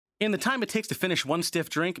In the time it takes to finish one stiff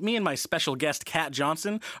drink, me and my special guest, Kat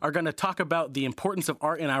Johnson, are going to talk about the importance of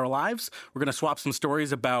art in our lives. We're going to swap some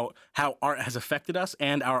stories about how art has affected us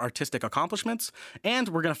and our artistic accomplishments. And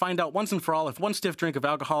we're going to find out once and for all if one stiff drink of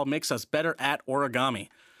alcohol makes us better at origami.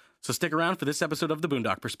 So stick around for this episode of The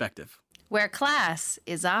Boondock Perspective, where class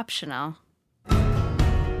is optional.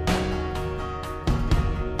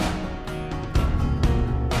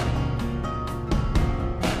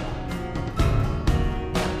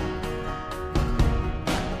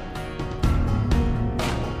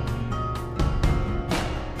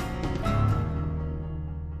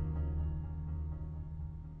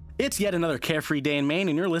 It's yet another carefree day in Maine,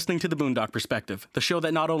 and you're listening to The Boondock Perspective, the show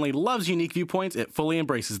that not only loves unique viewpoints, it fully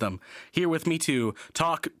embraces them. Here with me to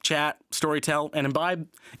talk, chat, storytell, and imbibe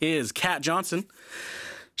is Kat Johnson.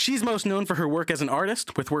 She's most known for her work as an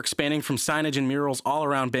artist, with work spanning from signage and murals all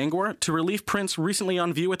around Bangor to relief prints recently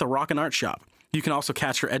on view at the Rock and Art Shop. You can also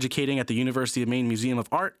catch her educating at the University of Maine Museum of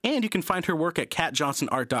Art, and you can find her work at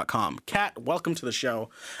katjohnsonart.com. Kat, welcome to the show.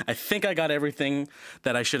 I think I got everything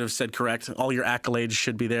that I should have said correct. All your accolades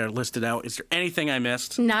should be there listed out. Is there anything I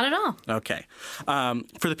missed? Not at all. Okay.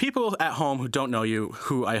 For the people at home who don't know you,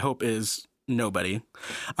 who I hope is nobody,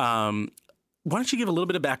 why don't you give a little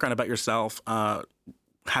bit of background about yourself,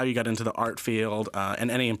 how you got into the art field,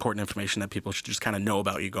 and any important information that people should just kind of know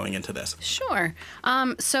about you going into this. Sure.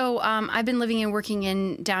 So I've been living and working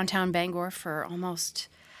in downtown Bangor for almost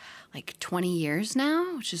like 20 years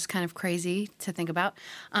now, which is kind of crazy to think about.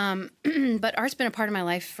 But art's been a part of my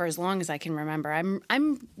life for as long as I can remember.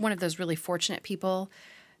 I'm one of those really fortunate people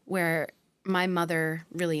where my mother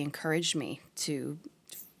really encouraged me to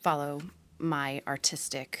follow my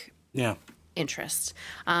artistic interests.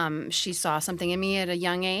 She saw something in me at a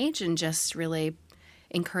young age and just really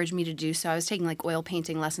encouraged me to do so. I was taking like oil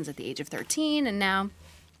painting lessons at the age of 13, and now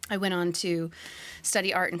I went on to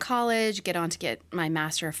study art in college, get my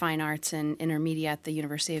Master of Fine Arts in Intermedia at the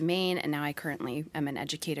University of Maine, and now I currently am an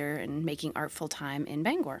educator and making art full-time in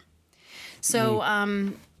Bangor. So,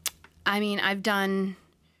 I mean,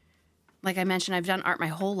 like I mentioned, I've done art my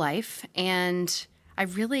whole life, and I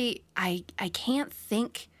can't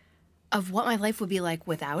think of what my life would be like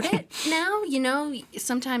without it now. You know,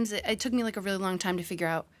 sometimes it took me like a really long time to figure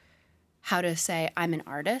out how to say I'm an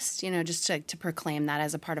artist, you know, just to proclaim that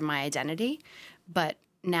as a part of my identity. But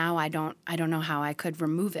now I don't know how I could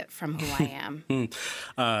remove it from who I am.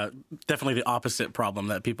 Definitely the opposite problem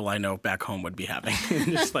that people I know back home would be having.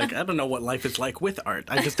 Just like, I don't know what life is like with art.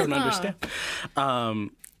 I just don't understand.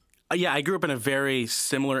 Yeah, I grew up in a very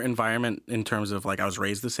similar environment in terms of, like, I was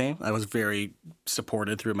raised the same. I was very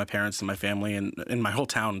supported through my parents and my family, and my whole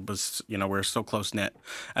town was, you know, we're so close-knit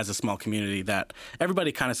as a small community that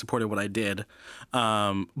everybody kind of supported what I did.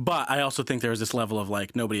 But I also think there was this level of,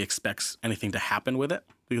 like, nobody expects anything to happen with it.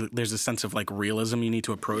 There's a sense of, like, realism you need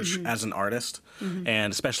to approach as an artist,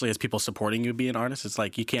 and especially as people supporting you be an artist. It's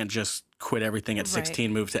like you can't just quit everything at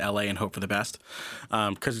 16, move to LA, and hope for the best,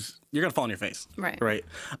 because you're going to fall on your face. Right.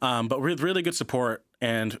 But with really good support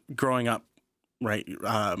and growing up,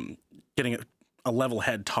 getting a level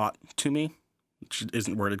head taught to me, which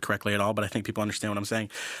isn't worded correctly at all, but I think people understand what I'm saying.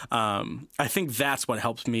 I think that's what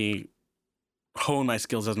helps me hone my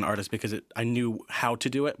skills as an artist, because I knew how to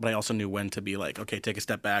do it, but I also knew when to be like, okay, take a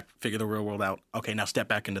step back, figure the real world out. Okay, now step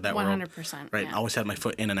back into that 100%, world. 100%. Right. Yeah. Always had my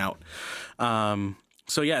foot in and out.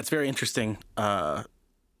 So yeah, it's very interesting,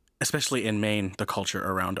 especially in Maine, the culture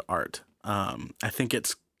around art. I think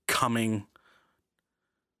it's coming.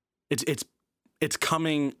 It's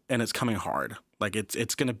coming, and it's coming hard. Like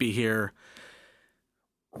it's going to be here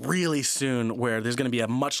really soon, where there's going to be a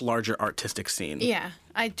much larger artistic scene. Yeah,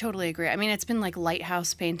 I totally agree. I mean, it's been like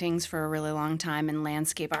lighthouse paintings for a really long time, and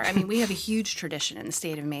landscape art. I mean, we have a huge tradition in the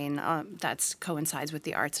state of Maine that coincides with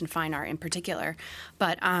the arts and fine art in particular.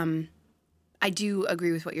 But I do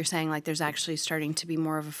agree with what you're saying. Like, there's actually starting to be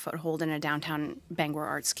more of a foothold in a downtown Bangor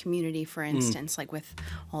arts community, for instance, like with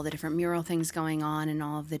all the different mural things going on and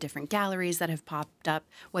all of the different galleries that have popped up,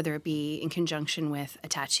 whether it be in conjunction with a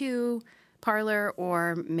tattoo parlor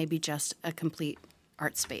or maybe just a complete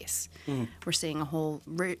art space. We're seeing a whole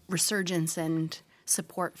resurgence and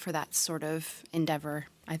support for that sort of endeavor,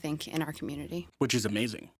 I think, in our community. Which is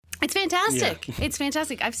amazing. It's fantastic. Yeah. It's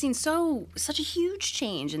fantastic. I've seen such a huge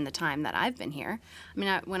change in the time that I've been here. I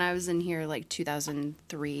mean, when I was in here like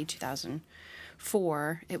 2003,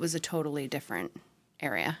 2004, it was a totally different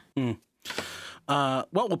area. Well,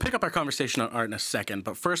 we'll pick up our conversation on art in a second,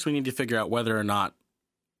 but first we need to figure out whether or not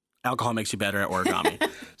alcohol makes you better at origami.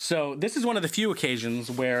 So this is one of the few occasions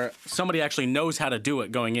where somebody actually knows how to do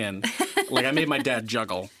it going in. Like I made my dad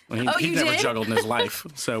juggle. He's never juggled in his life,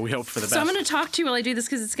 so we hope for the best. So I'm going to talk to you while I do this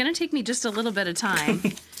because it's going to take me just a little bit of time.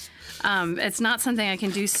 It's not something I can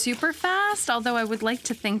do super fast, although I would like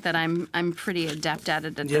to think that I'm pretty adept at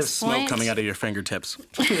it at you have this point. smoke coming out of your fingertips.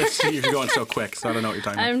 You're going so quick, so I don't know what you're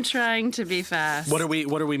talking about. I'm trying to be fast. What are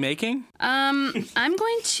we making? I'm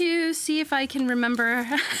going to see if I can remember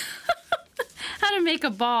how to make a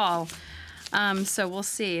ball. So we'll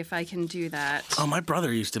see if I can do that. Oh, my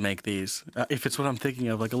brother used to make these. If it's what I'm thinking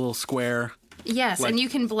of, like a little square. Yes, like, and you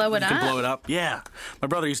can blow it up. You can blow it up. Yeah, my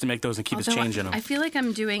brother used to make those and keep his change in them. I feel like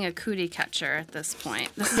I'm doing a cootie catcher at this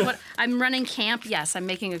point. This is what I'm running camp. Yes, I'm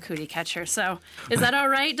making a cootie catcher. So is that all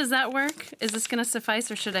right? Does that work? Is this going to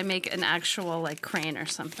suffice, or should I make an actual like crane or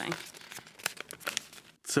something?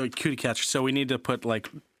 So cootie catcher. So we need to put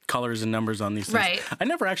like colors and numbers on these things. Right. I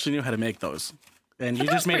never actually knew how to make those, and you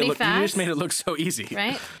just made it look. Fast. You just made it look so easy.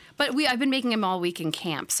 Right. But I've been making them all week in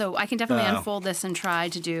camp, so I can definitely unfold this and try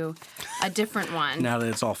to do a different one. Now that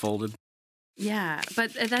it's all folded. Yeah,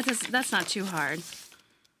 but that's not too hard.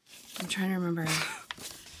 I'm trying to remember.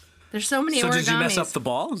 There's so many origamis. So did you mess up the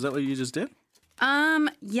ball? Is that what you just did?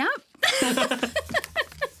 Yep.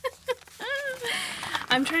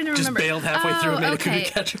 I'm trying to remember. Just bailed halfway through and made a cookie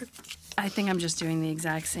catcher? I think I'm just doing the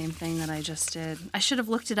exact same thing that I just did. I should have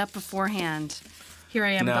looked it up beforehand. Here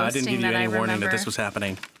I am boasting that I remember. No, I didn't give you any warning that this was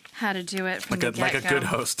happening. How to do it from the get-go. Like a good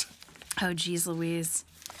host. Oh, geez Louise.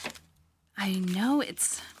 I know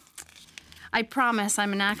I promise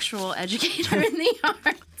I'm an actual educator in the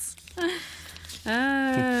arts.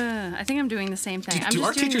 I think I'm doing the same thing. Do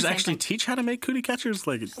art teachers actually teach how to make cootie catchers?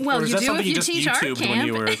 Like, well, or is you that do something if you just teach art YouTubed camp. when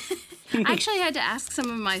you were... I actually had to ask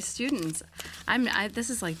some of my students.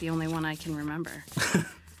 This is like the only one I can remember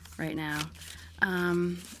right now.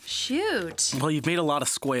 Shoot. Well, you've made a lot of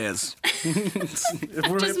squares.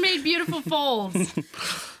 I've just made beautiful folds.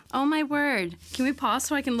 Oh, my word. Can we pause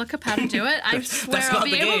so I can look up how to do it? I swear I'll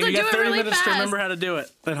be able to do it really fast. You got 30 minutes to remember how to do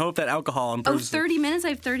it and hope that alcohol improves. 30 minutes? I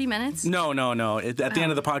have 30 minutes? No. At the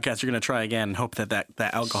end of the podcast, you're going to try again and hope that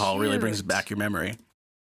alcohol really brings back your memory.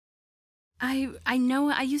 I know.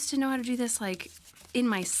 I used to know how to do this, like, in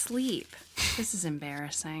my sleep. This is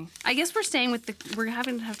embarrassing. I guess we're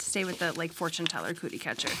having to stay with the, like, fortune teller cootie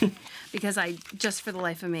catcher because I just for the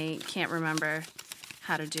life of me can't remember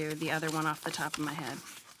how to do the other one off the top of my head.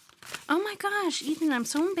 Oh my gosh, Ethan, I'm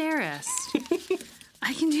so embarrassed.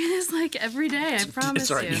 I can do this like every day, I promise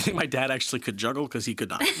you. You think my dad actually could juggle? Because he could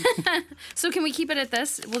not. So can we keep it at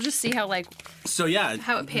this? We'll just see how how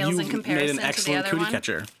it pales in comparison to the other one. You made an excellent cootie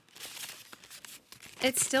catcher.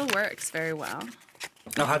 It still works very well.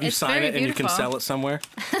 I'll have you sign it and you can sell it somewhere.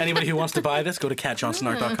 Anybody who wants to buy this, go to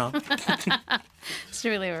catjohnsonart.com. Just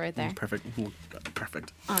leave it right there.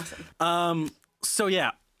 Perfect. Awesome. So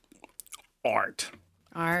yeah, art.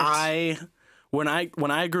 When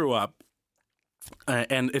I grew up,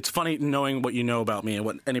 and it's funny knowing what you know about me and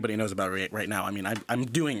what anybody knows about me right now. I mean, I'm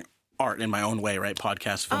doing art in my own way, right?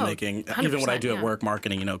 Podcast, filmmaking, even what I do at work,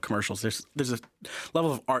 marketing, commercials. There's a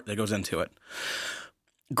level of art that goes into it.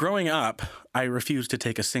 Growing up, I refused to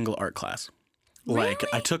take a single art class. Really? Like,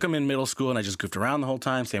 I took them in middle school and I just goofed around the whole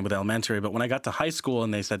time, same with elementary. But when I got to high school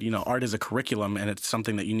and they said, art is a curriculum and it's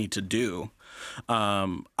something that you need to do,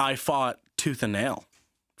 I fought tooth and nail.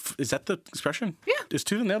 Is that the expression? Yeah. Is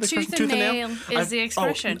tooth and nail the expression? Tooth and nail is the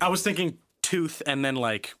expression. I was thinking tooth and then,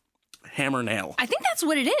 like, hammer nail. I think that's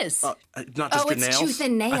what it is. Not just good nails. Tooth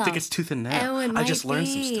and nail. I think it's tooth and nail. I just learned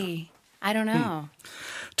some stuff. I don't know.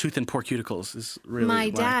 Tooth and poor cuticles is really... My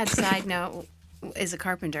dad, side note, is a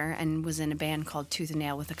carpenter and was in a band called Tooth and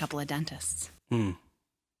Nail with a couple of dentists.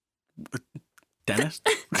 Dentist?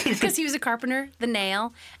 Because he was a carpenter, the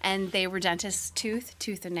nail, and they were dentists,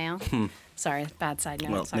 tooth and nail. Sorry, bad side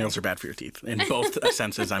note. Well, nails are bad for your teeth in both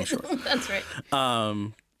senses, I'm sure. That's right.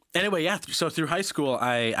 Anyway, yeah, so through high school,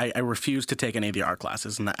 I refused to take any of the art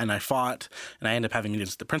classes, and I fought, and I ended up having meetings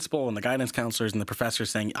with the principal and the guidance counselors and the professors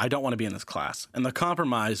saying, I don't want to be in this class. And the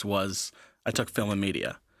compromise was I took film and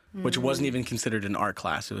media, which wasn't even considered an art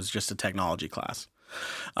class. It was just a technology class.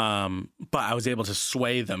 But I was able to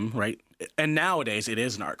sway them, right? And nowadays, it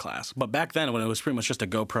is an art class. But back then, when it was pretty much just a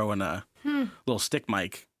GoPro and a little stick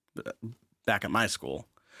mic back at my school,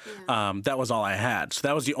 that was all I had. So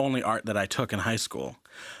that was the only art that I took in high school.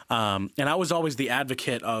 And I was always the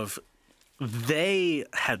advocate of, they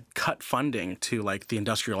had cut funding to like the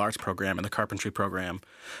industrial arts program and the carpentry program,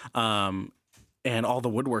 and all the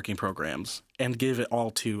woodworking programs, and give it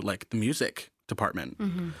all to like the music department,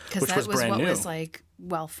 Because which that was brand what new. was like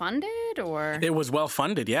well funded, or It was well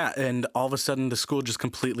funded, yeah. And all of a sudden, the school just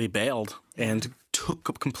completely bailed and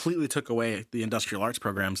completely took away the industrial arts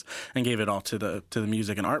programs and gave it all to the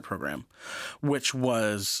music and art program, which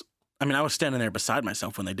was. I mean, I was standing there beside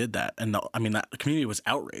myself when they did that. And that community was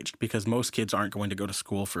outraged because most kids aren't going to go to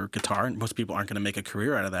school for guitar. And most people aren't going to make a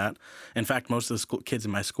career out of that. In fact, most of the kids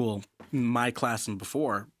in my school, my class and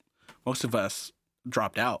before, most of us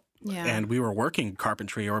dropped out. Yeah. And we were working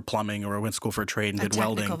carpentry or plumbing or went to school for a trade and did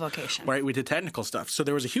welding. technical vocation. Right, we did technical stuff. So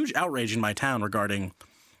there was a huge outrage in my town regarding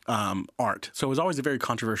art. So it was always a very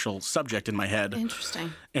controversial subject in my head.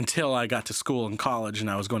 Interesting. Until I got to school in college and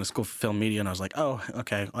I was going to school for film media and I was like, oh,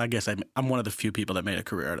 okay, I guess I'm one of the few people that made a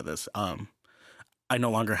career out of this. I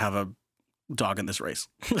no longer have a dog in this race.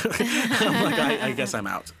 I'm like, I guess I'm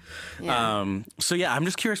out. Yeah. So yeah, I'm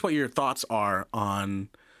just curious what your thoughts are on,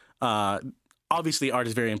 obviously art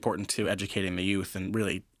is very important to educating the youth and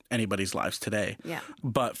really anybody's lives today. Yeah.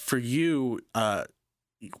 But for you,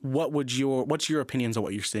 what's your opinions on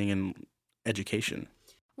what you're seeing in education?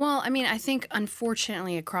 Well, I mean, I think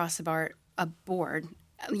unfortunately across the board,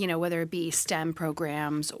 whether it be STEM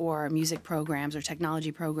programs or music programs or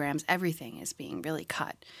technology programs, everything is being really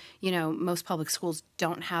cut. Most public schools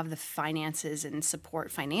don't have the finances and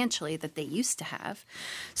support financially that they used to have.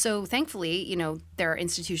 So thankfully, there are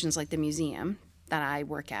institutions like the museum that I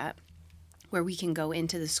work at where we can go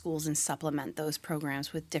into the schools and supplement those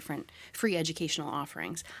programs with different free educational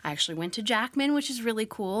offerings. I actually went to Jackman, which is really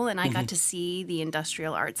cool, and I got to see the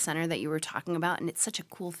Industrial Arts Center that you were talking about, and it's such a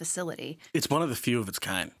cool facility. It's one of the few of its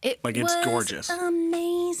kind. It's gorgeous.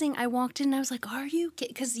 Amazing. I walked in and I was like, are you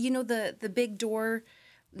kidding? Because, the big door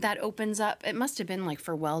that opens up, it must have been like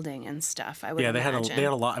for welding and stuff, I would imagine. They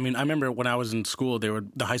had a lot. I mean, I remember when I was in school, the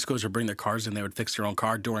high schoolers would bring their cars in, they would fix their own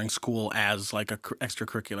car during school as like a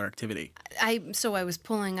extracurricular activity. So I was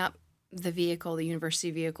pulling up the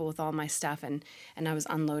university vehicle with all my stuff, and I was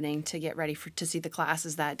unloading to get ready to see the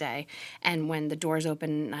classes that day. And when the doors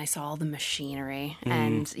opened, I saw all the machinery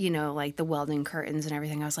and, like the welding curtains and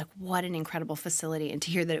everything. I was like, what an incredible facility. And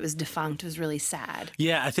to hear that it was defunct was really sad.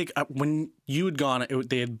 Yeah, I think when you had gone,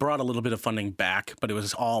 they had brought a little bit of funding back, but it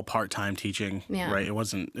was all part-time teaching, right? It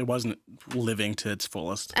wasn't living to its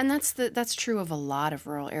fullest. And that's true of a lot of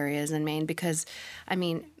rural areas in Maine because, I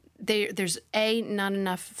mean, there's not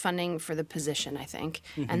enough funding for the position, I think,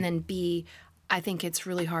 and then B, I think it's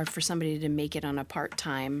really hard for somebody to make it on a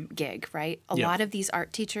part-time gig, right? A lot of these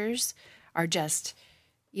art teachers are just,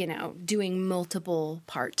 doing multiple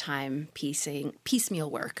part-time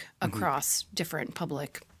piecemeal work across different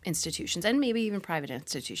public institutions and maybe even private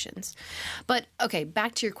institutions. But okay,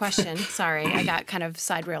 back to your question. Sorry, I got kind of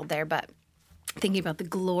side-railed there, but thinking about the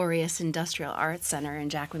glorious Industrial Arts Center in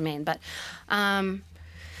Jackman, Maine, but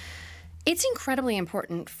it's incredibly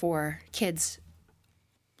important for kids,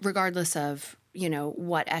 regardless of,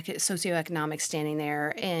 what socioeconomic standing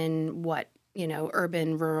they're in, what,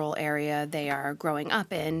 urban, rural area they are growing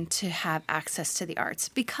up in, to have access to the arts.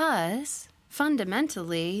 Because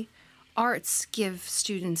fundamentally, arts give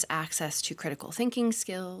students access to critical thinking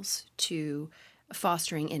skills, to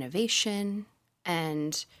fostering innovation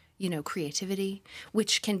and, creativity,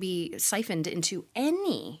 which can be siphoned into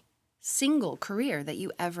any single career that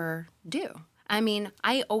you ever do. I mean,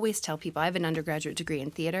 I always tell people, I have an undergraduate degree in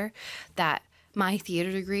theater, that my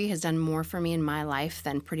theater degree has done more for me in my life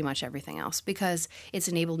than pretty much everything else because it's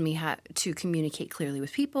enabled me to communicate clearly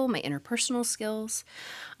with people, my interpersonal skills.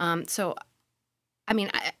 So, I mean,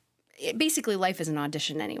 basically life is an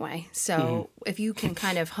audition anyway. So if you can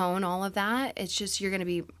kind of hone all of that, it's just you're going to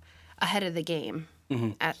be ahead of the game,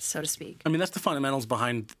 so to speak. I mean, that's the fundamentals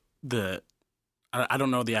behind I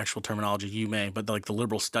don't know the actual terminology, you may, but like the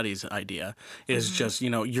liberal studies idea is just,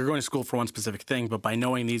 you're going to school for one specific thing, but by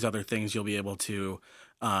knowing these other things, you'll be able to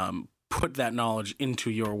put that knowledge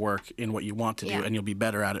into your work in what you want to do, and you'll be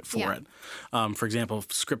better at it for it. For example,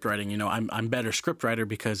 script writing, I'm better script writer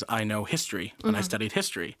because I know history and I studied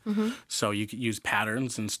history. So you could use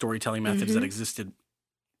patterns and storytelling methods that existed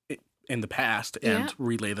in the past and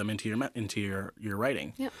relay them into your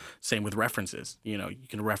writing. Yep. Same with references. You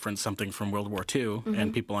can reference something from World War II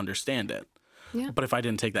and people understand it. Yep. But if I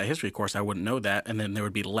didn't take that history course, I wouldn't know that, and then there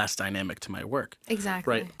would be less dynamic to my work.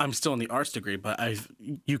 Exactly. Right. I'm still in the arts degree, but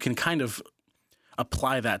you can kind of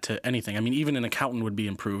apply that to anything. I mean, even an accountant would be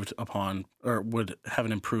improved upon, or would have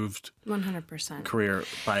an improved 100% career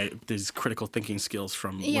by these critical thinking skills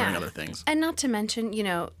from learning other things. And not to mention,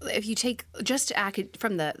 if you take just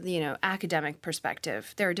from the academic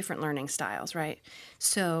perspective, there are different learning styles, right?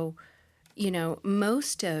 So,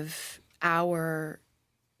 most of our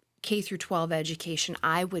K through 12 education,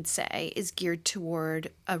 I would say, is geared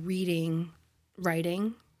toward a reading,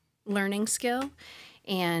 writing, learning skill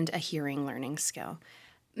and a hearing learning skill.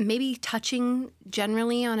 Maybe touching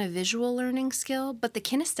generally on a visual learning skill, but the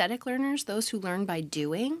kinesthetic learners, those who learn by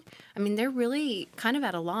doing, I mean, they're really kind of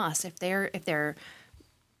at a loss if their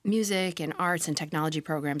music and arts and technology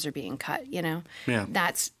programs are being cut, you know? Yeah.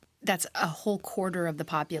 That's a whole quarter of the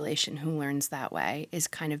population who learns that way is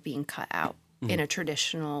kind of being cut out in a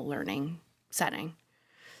traditional learning setting.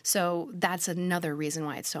 So that's another reason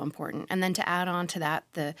why it's so important. And then to add on to that,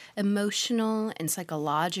 the emotional and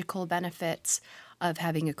psychological benefits of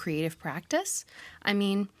having a creative practice. I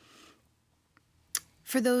mean,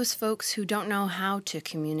 for those folks who don't know how to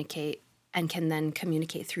communicate and can then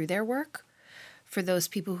communicate through their work, for those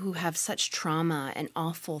people who have such trauma and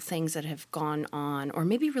awful things that have gone on, or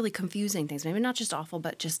maybe really confusing things, maybe not just awful,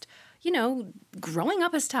 but just, you know, growing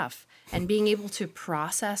up is tough and being able to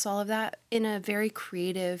process all of that in a very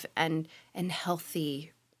creative and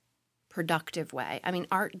healthy, productive way. I mean,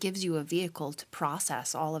 art gives you a vehicle to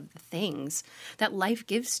process all of the things that life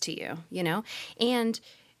gives to you, you know, and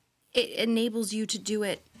it enables you to do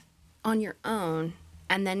it on your own.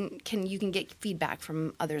 And then you can get feedback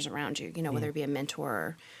from others around you, you know, whether it be a mentor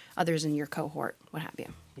or others in your cohort, what have you.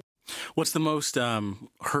 What's the most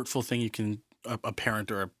hurtful thing you can a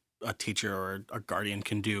parent or a teacher or a guardian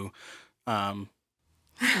can do? Like,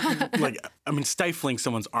 I mean, stifling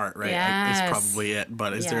someone's art, right? Yes. Is probably it.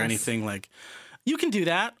 But is there Yes. anything like you can do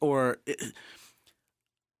that or?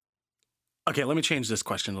 Okay, let me change this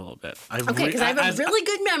question a little bit. Okay, because I have a really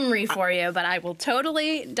good memory for you, but I will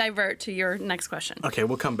totally divert to your next question. Okay,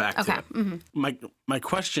 we'll come back to it. Mm-hmm. My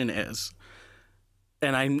question is,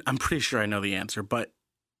 and I'm pretty sure I know the answer, but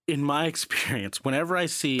in my experience, whenever I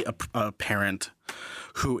see a parent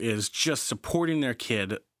who is just supporting their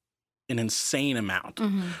kid an insane amount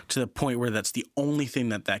to the point where that's the only thing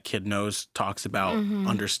that kid knows, talks about,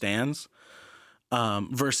 understands,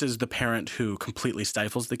 versus the parent who completely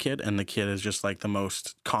stifles the kid and the kid is just like the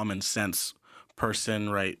most common sense person,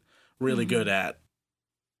 right? Really good at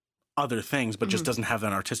other things, but just doesn't have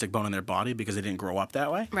that artistic bone in their body because they didn't grow up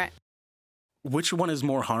that way. Right. Which one is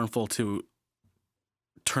more harmful to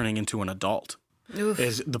turning into an adult? Oof.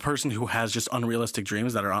 Is the person who has just unrealistic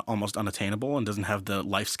dreams that are almost unattainable and doesn't have the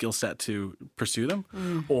life skill set to pursue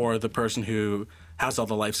them? Or the person who has all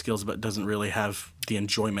the life skills but doesn't really have the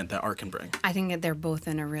enjoyment that art can bring? I think that they're both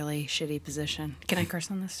in a really shitty position. Can I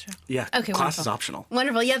curse on this show? Yeah. Okay, Class wonderful. is optional.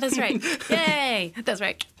 Wonderful. Yeah, that's right. Yay. That's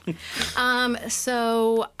right.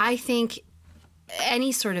 So I think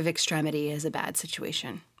any sort of extremity is a bad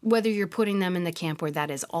situation. Whether you're putting them in the camp where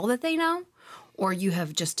that is all that they know, or you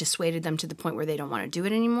have just dissuaded them to the point where they don't want to do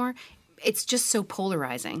it anymore, it's just so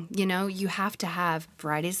polarizing. You know, you have to have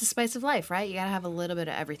variety is the spice of life, right? You got to have a little bit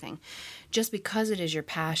of everything. Just because it is your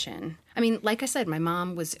passion. I mean, like I said, my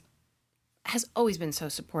mom has always been so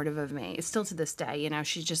supportive of me. It's still to this day, you know,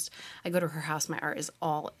 I go to her house, my art is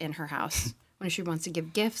all in her house. When she wants to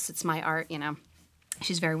give gifts, it's my art, you know.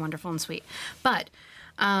 She's very wonderful and sweet. But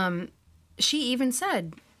she even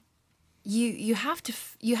said, you have to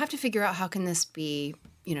figure out how can this be,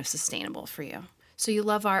 you know, sustainable for you. So you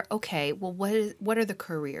love art. Okay, well, what are the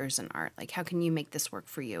careers in art? Like, how can you make this work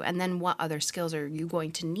for you? And then what other skills are you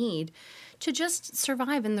going to need to just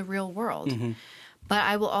survive in the real world? But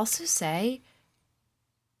I will also say,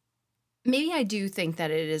 maybe I do think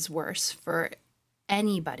that it is worse for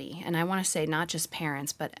anybody. And I want to say not just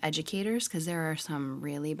parents, but educators, because there are some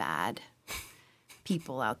really bad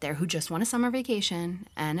people out there who just want a summer vacation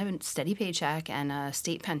and a steady paycheck and a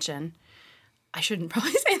state pension. I shouldn't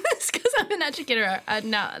probably say this because I'm an educator.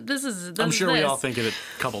 No, I'm sure we all think of it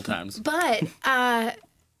a couple times. But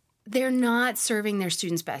they're not serving their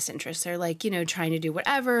students' best interests. They're like, you know, trying to do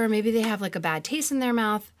whatever. Maybe they have like a bad taste in their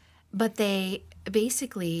mouth, but they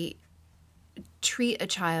basically treat a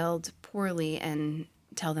child poorly and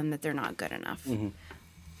tell them that they're not good enough.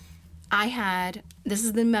 This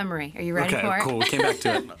is the memory. Are you ready for it? Okay, cool. We came back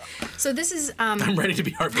to it. So this is. I'm ready to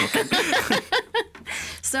be heartbroken.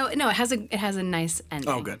 So no, it has a nice ending.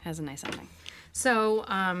 Oh, good. It has a nice ending. So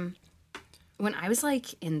when I was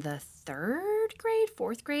like in the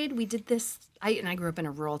fourth grade, we did this. I grew up in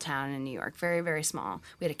a rural town in New York, very, very small.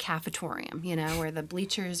 We had a cafetorium, you know, where the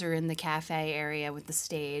bleachers are in the cafe area with the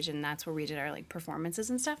stage, and that's where we did our like performances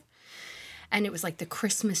and stuff. And it was like the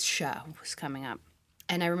Christmas show was coming up.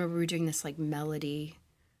 And I remember we were doing this like melody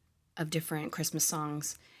of different Christmas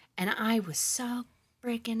songs. And I was so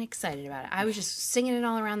freaking excited about it. I was just singing it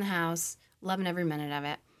all around the house, loving every minute of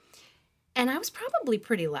it. And I was probably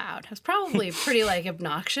pretty loud. I was probably pretty like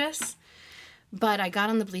obnoxious. But I got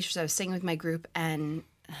on the bleachers. I was singing with my group, and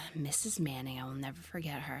Mrs. Manning, I will never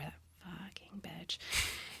forget her. That fucking bitch.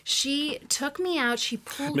 She took me out. She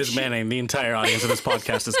pulled Ms. Manning, the entire audience of this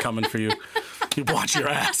podcast is coming for you. You watch your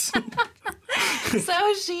ass.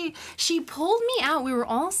 So she pulled me out. We were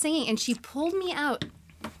all singing, and she pulled me out,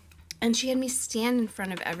 and she had me stand in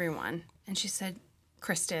front of everyone. And she said,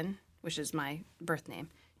 Kristen, which is my birth name,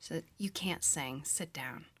 she said, you can't sing. Sit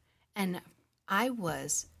down. And I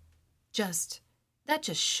was that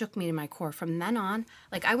just shook me to my core. From then on,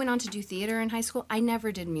 like I went on to do theater in high school. I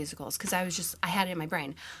never did musicals because I had it in my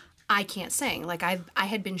brain. I can't sing. Like I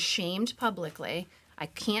had been shamed publicly. I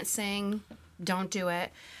can't sing. Don't do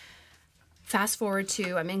it. Fast forward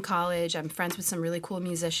to I'm in college. I'm friends with some really cool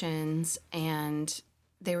musicians, and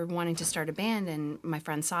they were wanting to start a band. And my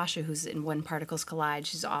friend Sasha, who's in When Particles Collide,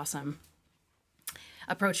 she's awesome,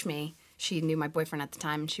 approached me. She knew my boyfriend at the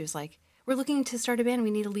time, and she was like, we're looking to start a band.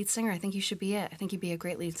 We need a lead singer. I think you should be it. I think you'd be a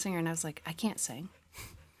great lead singer. And I was like, I can't sing.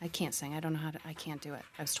 I can't sing. I don't know how to. I can't do it.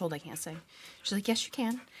 I was told I can't sing. She's like, yes, you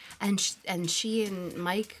can. And she and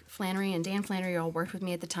Mike Flannery and Dan Flannery all worked with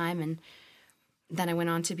me at the time. And then I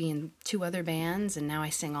went on to be in 2 other bands. And now I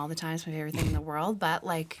sing all the time. It's my favorite thing in the world. But,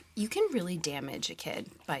 like, you can really damage a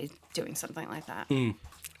kid by doing something like that.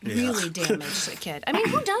 Really damaged a kid. I mean,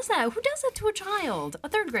 who does that? Who does that to a child? A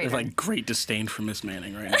 3rd grader. There's like great disdain for Miss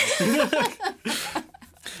Manning right now.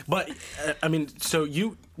 But I mean, so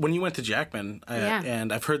when you went to Jackman,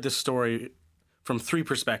 and I've heard this story from 3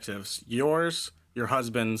 perspectives: yours, your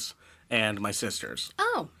husband's, and my sister's.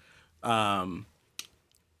 Oh.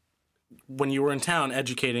 When you were in town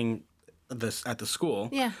educating this at the school,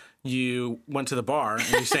 you went to the bar and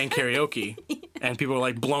you sang karaoke, and people were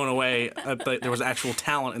like blown away that there was actual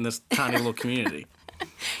talent in this tiny little community.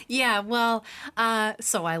 Yeah, well,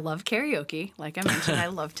 so I love karaoke. Like I mentioned, I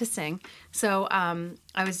love to sing. So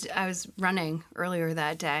I was running earlier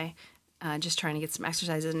that day, just trying to get some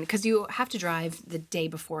exercise in, because you have to drive the day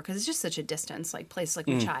before because it's just such a distance, like places like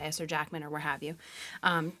Machias or Jackman or where have you.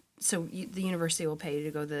 So the university will pay you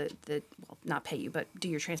to go well, not pay you, but do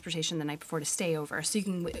your transportation the night before to stay over. So you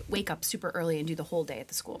can wake up super early and do the whole day at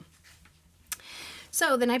the school.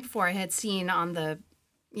 So the night before I had seen on the,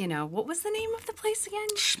 what was the name of the place again?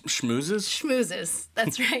 Schmoozes? Schmoozes.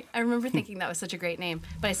 That's right. I remember thinking that was such a great name.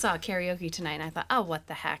 But I saw karaoke tonight and I thought, oh, what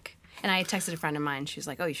the heck? And I texted a friend of mine. She was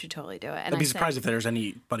like, oh, you should totally do it. And I'd be surprised if there's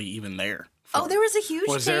anybody even there. Oh, there was a huge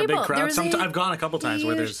table. Was there a big crowd? I've gone a couple times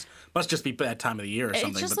where must just be that time of the year or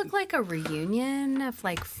something. It just looked like a reunion of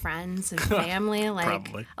like friends and family. Like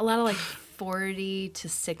Probably. A lot of like 40 to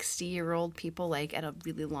 60-year-old people like at a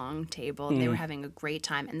really long table. And they were having a great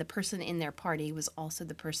time. And the person in their party was also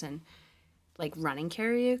the person like running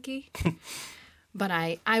karaoke. But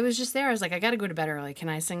I was just there. I was like, I got to go to bed early. Can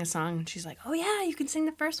I sing a song? And she's like, oh, yeah, you can sing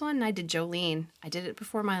the first one. And I did Jolene. I did it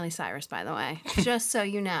before Miley Cyrus, by the way, just so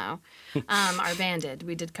you know. Our band did.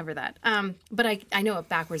 We did cover that. But I know it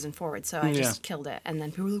backwards and forwards, so I just killed it. And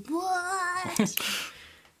then people were like, what?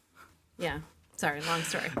 Yeah. Sorry, long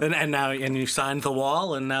story. And now you signed the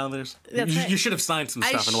wall, and now there's... You should have signed some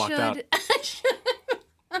stuff and walked out.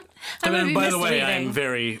 And then, by the way, I'm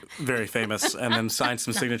very, very famous, and then signed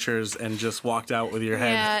some signatures and just walked out with your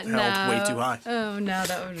head held way too high. Oh, no,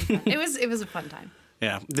 that would be fun. It was a fun time.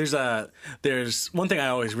 Yeah, there's one thing I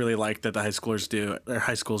always really like that the high schools do,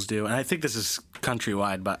 and I think this is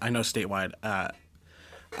countrywide, but I know statewide. I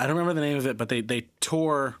don't remember the name of it, but they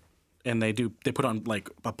tour and they put on like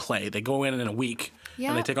a play. They go in a week. Yeah.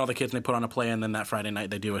 And they take all the kids and they put on a play, and then that Friday night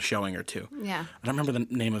they do a showing or 2. Yeah. I don't remember the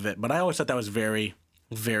name of it, but I always thought that was very,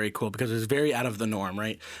 very cool because it was very out of the norm,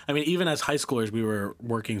 right? I mean, even as high schoolers, we were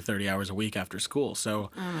working 30 hours a week after school. So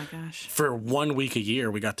oh my gosh. For 1 week a year,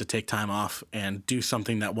 we got to take time off and do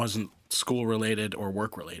something that wasn't school-related or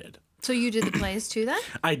work-related. So you did the plays too then?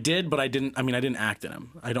 I did, but I didn't act in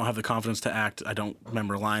them. I don't have the confidence to act. I don't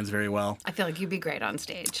remember lines very well. I feel like you'd be great on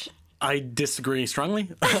stage. I disagree strongly.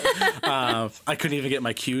 I couldn't even get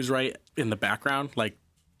my cues right in the background, like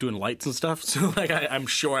doing lights and stuff. So like I'm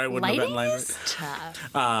sure I wouldn't have gotten lines right.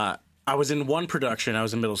 Tough. I was in one production. I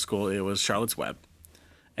was in middle school. It was Charlotte's Web,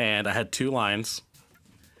 and I had 2 lines,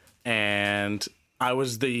 and I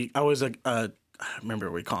was I remember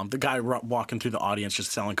what we call him, the guy walking through the audience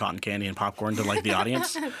just selling cotton candy and popcorn to like the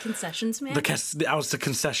audience. Concessions man. I was the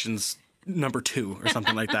concessions number 2 or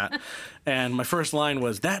something like that. And my first line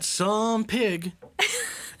was, "That's some pig."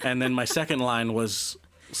 And then my second line was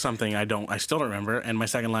something I still don't remember. And my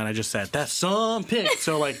second line I just said, "That's some pig."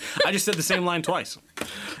 So like I just said the same line twice.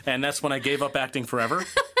 And that's when I gave up acting forever.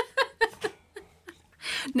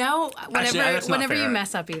 No, whenever you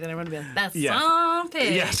mess up, Ethan, I want to be like, "That's some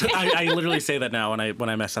pig." Yes, I literally say that now when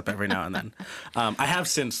I mess up every now and then. I have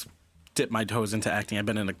since dip my toes into acting. I've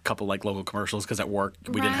been in a couple like local commercials because at work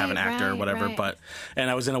we didn't have an actor or whatever. Right. And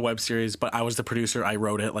I was in a web series, but I was the producer. I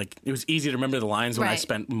wrote it. Like it was easy to remember the lines when I Right.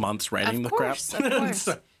 spent months writing Of the crap. course, of course.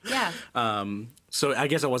 Yeah. So I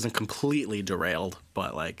guess I wasn't completely derailed,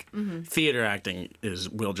 but like Mm-hmm. theater acting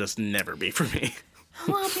will just never be for me.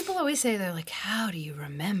 Well, people always say they're like, "How do you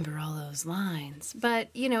remember all those lines?" But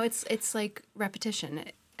you know, it's like repetition,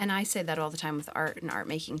 and I say that all the time with art and art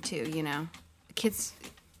making too. You know, kids.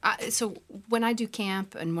 So when I do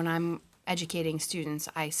camp and when I'm educating students,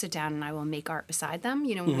 I sit down and I will make art beside them.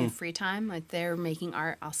 You know, when we have free time, like they're making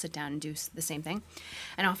art, I'll sit down and do the same thing.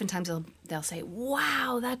 And oftentimes they'll say,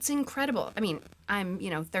 "Wow, that's incredible." I mean, I'm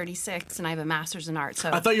 36 and I have a master's in art, so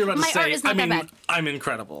I thought you were about to my art say, is not that bad. I'm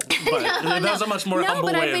incredible. But that was a much more humble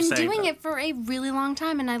but way I've of been saying doing that. it for a really long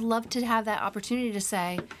time, and I love to have that opportunity to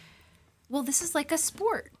say, well, this is like a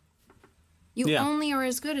sport. You Yeah. only are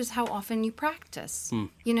as good as how often you practice.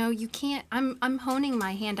 You know, you can't. I'm honing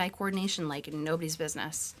my hand-eye coordination like nobody's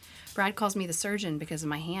business. Brad calls me the surgeon because of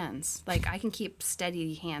my hands. Like I can keep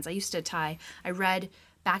steady hands. I used to tie. I read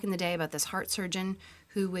back in the day about this heart surgeon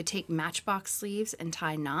who would take matchbox sleeves and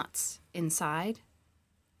tie knots inside.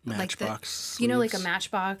 Matchbox. You know, like a sleeves.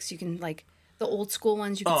 matchbox. You can like the old school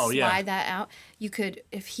ones. You could Oh, slide yeah. that out. You could,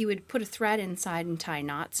 if he would put a thread inside and tie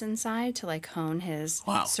knots inside to like hone his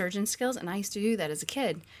Wow. surgeon skills. And I used to do that as a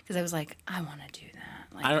kid because I was like, I want to do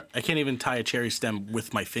that. Like, I can't even tie a cherry stem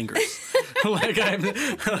with my fingers. like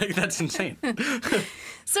that's insane.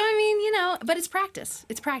 so I mean, you know, but it's practice.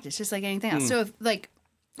 It's practice, just like anything else. So if like,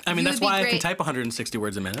 I mean, you that's would be why I can great- type 160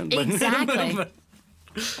 words a minute. But, Exactly. but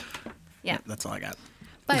Yeah. that's all I got.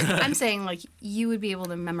 But I'm saying like you would be able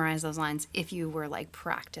to memorize those lines if you were like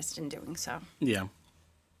practiced in doing so. Yeah.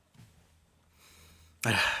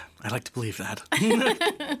 I like to believe that.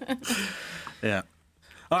 Yeah.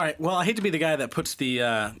 All right. Well, I hate to be the guy that puts the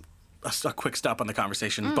a quick stop on the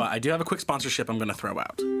conversation, but I do have a quick sponsorship I'm going to throw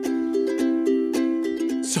out.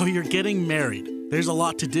 So you're getting married. There's a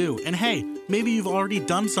lot to do. And hey, maybe you've already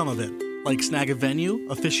done some of it, like snag a venue,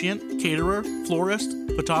 officiant, caterer, florist,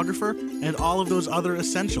 photographer, and all of those other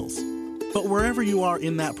essentials. But wherever you are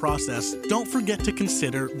in that process, don't forget to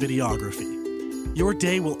consider videography. Your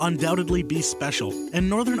day will undoubtedly be special, and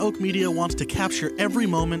Northern Oak Media wants to capture every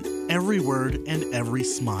moment, every word, and every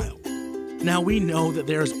smile. Now, we know that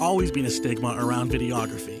there has always been a stigma around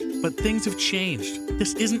videography, but things have changed.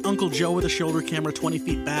 This isn't Uncle Joe with a shoulder camera 20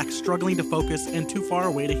 feet back, struggling to focus and too far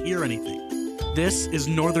away to hear anything. This is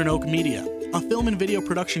Northern Oak Media, a film and video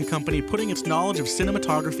production company putting its knowledge of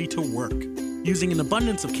cinematography to work. Using an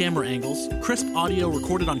abundance of camera angles, crisp audio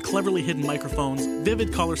recorded on cleverly hidden microphones,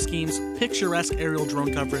 vivid color schemes, picturesque aerial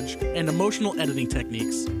drone coverage, and emotional editing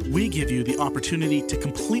techniques, we give you the opportunity to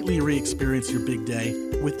completely re-experience your big day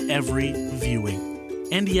with every viewing.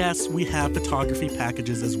 And yes, we have photography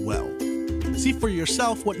packages as well. See for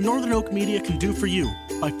yourself what Northern Oak Media can do for you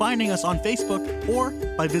by finding us on Facebook or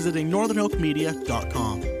by visiting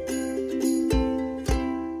northernoakmedia.com.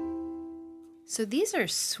 So these are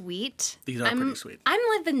sweet. These are pretty sweet. I'm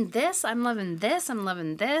loving this. I'm loving this. I'm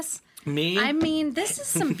loving this. Me, I mean, this is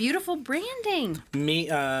some beautiful branding.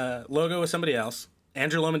 logo with somebody else.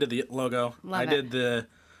 Andrew Lohman did the logo. Love I it. did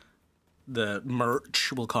the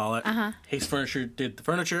merch, we'll call it. Haste Furniture did the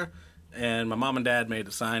furniture, and my mom and dad made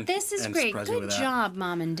the sign. This is and great. surprised me Good with that. job,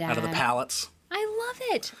 Mom and Dad. Out of the pallets. I love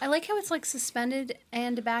it. I like how it's like suspended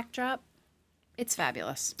and a backdrop. It's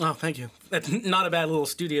fabulous. Oh, thank you. That's not a bad little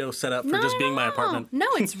studio setup for Not just at being my all. apartment. No,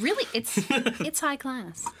 it's really it's high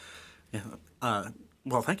class. Yeah.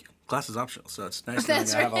 Well, thank you. Glass is optional, so it's nice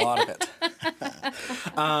That's knowing I have a lot of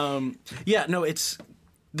it. Yeah, no, it's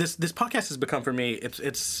this podcast has become for me.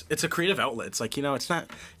 It's a creative outlet. It's like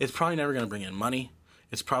it's probably never going to bring in money.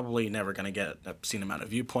 It's probably never going to get an obscene amount of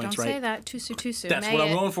viewpoints. Don't right? say that too soon. That's May what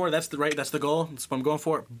I'm it. going for. That's the goal. That's what I'm going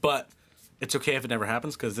for. But it's okay if it never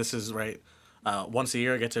happens because this is right. Once a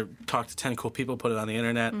year, I get to talk to 10 cool people, put it on the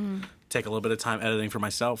internet, take a little bit of time editing for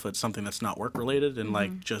myself. It's something that's not work related and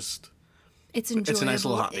like just It's enjoyable a nice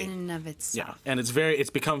little hobby. in and of itself. and it's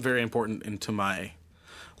become very important into my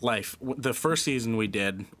life. The first season we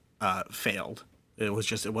did failed. It was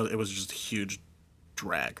just a huge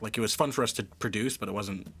drag. Like it was fun for us to produce, but it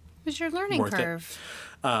wasn't It was your learning worth curve.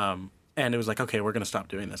 it. And it was like, okay, we're gonna stop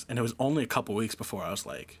doing this. And it was only a couple weeks before I was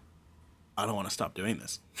like, I don't want to stop doing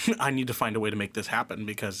this. I need to find a way to make this happen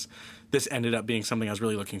because this ended up being something I was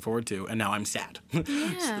really looking forward to, and now I'm sad.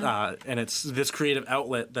 Yeah. And it's this creative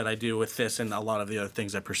outlet that I do with this and a lot of the other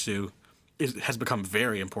things I pursue has become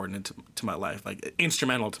very important to my life, like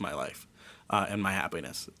instrumental to my life and my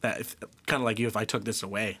happiness. That kind of like you, if I took this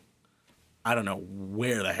away, I don't know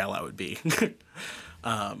where the hell I would be.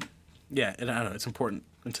 Yeah, and I don't know, it's important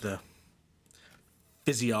into the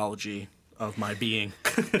physiology of my being.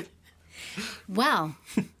 Well,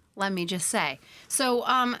 let me just say. So,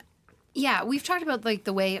 yeah, we've talked about like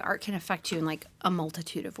the way art can affect you in like a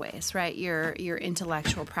multitude of ways, right? Your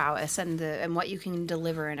intellectual prowess and what you can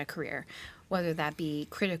deliver in a career, whether that be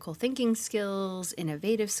critical thinking skills,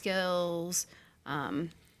 innovative skills,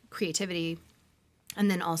 creativity,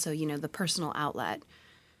 and then also, you know, the personal outlet,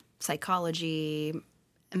 psychology,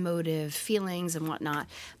 emotive feelings and whatnot.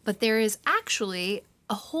 But there is actually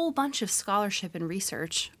a whole bunch of scholarship and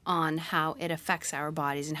research on how it affects our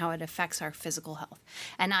bodies and how it affects our physical health.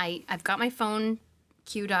 And I've got my phone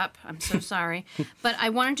queued up. I'm so sorry. But I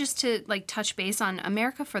wanted just to like touch base on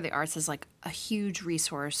America for the Arts is like a huge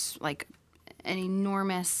resource, like an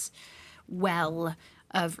enormous well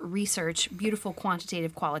of research, beautiful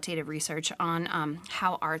quantitative, qualitative research on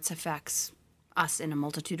how arts affects us in a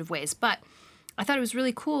multitude of ways. But I thought it was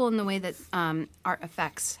really cool in the way that art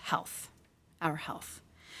affects health, our health.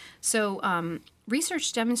 So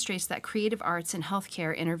research demonstrates that creative arts and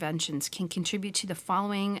healthcare interventions can contribute to the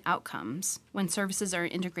following outcomes when services are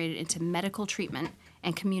integrated into medical treatment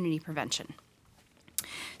and community prevention.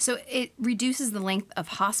 So it reduces the length of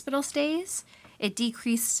hospital stays. It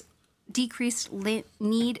decreased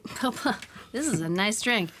need. This is a nice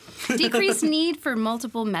drink. Decreased need for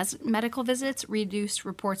multiple medical visits, reduced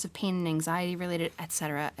reports of pain and anxiety related, et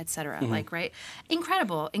cetera, et cetera. Like, right?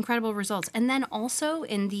 Incredible results. And then also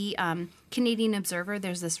in the Canadian Observer,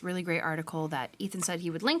 there's this really great article that Ethan said he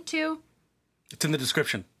would link to. It's in the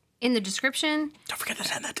description. In the description. Don't forget to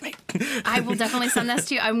send that to me. I will definitely send this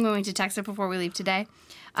to you. I'm going to text it before we leave today.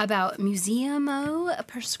 About Museumo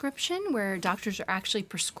prescription, where doctors are actually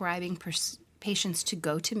prescribing patients to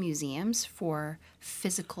go to museums for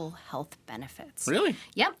physical health benefits. Really?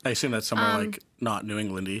 Yep. I assume that's somewhere like not New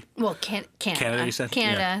England-y. Well, Canada. Canada, you said?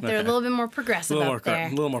 Canada. Yeah, They're a okay. little bit more progressive up there. A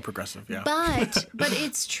little more progressive, yeah. But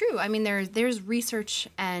it's true. I mean, there's research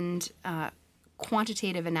and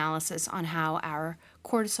quantitative analysis on how our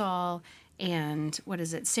cortisol and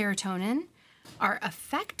serotonin are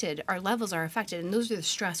affected, our levels are affected, and those are the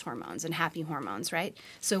stress hormones and happy hormones, right?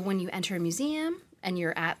 So when you enter a museum and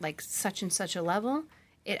you're at like such and such a level,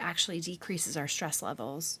 it actually decreases our stress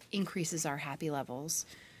levels, increases our happy levels,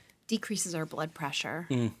 decreases our blood pressure.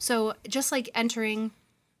 So just like entering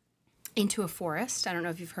into a forest, I don't know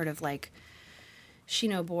if you've heard of like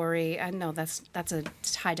Shinobori. No, that's a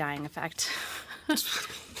tie-dyeing effect.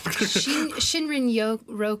 Shinrin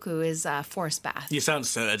Roku is forest bath. You sound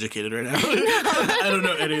so educated right now. I don't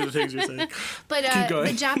know any of the things you're saying. But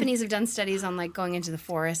the Japanese have done studies on like going into the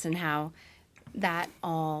forest and how that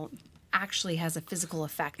all actually has a physical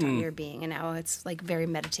effect on your being, and how it's like very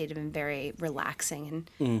meditative and very relaxing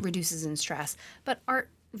and reduces in stress. But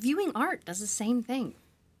viewing art does the same thing,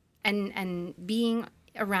 and being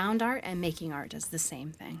around art and making art does the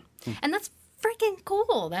same thing, and that's freaking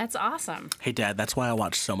cool. That's awesome. Hey, Dad, that's why I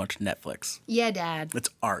watch so much Netflix. Yeah, Dad. It's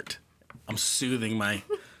art. I'm soothing my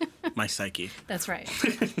psyche. That's right.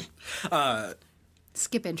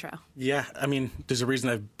 Skip intro. Yeah, I mean, there's a reason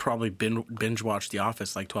I've probably binge watched The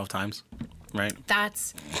Office like 12 times, right?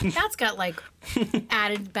 That's got like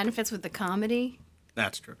added benefits with the comedy.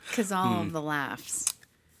 That's true. Because all of the laughs.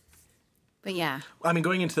 But yeah. I mean,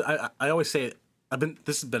 going into I always say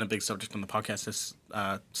this has been a big subject on the podcast this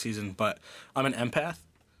season, but I'm an empath.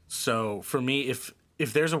 So for me, if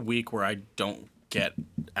there's a week where I don't get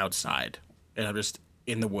outside and I'm just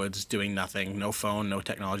in the woods doing nothing, no phone, no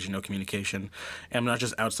technology, no communication, and I'm not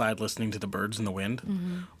just outside listening to the birds and the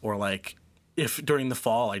wind, or like if during the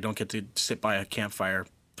fall I don't get to sit by a campfire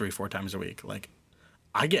 3-4 times a week, like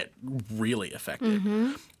I get really affected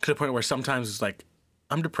to the point where sometimes it's like,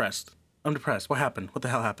 I'm depressed. What happened? What the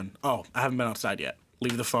hell happened? Oh, I haven't been outside yet.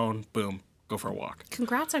 Leave the phone. Boom. Go for a walk.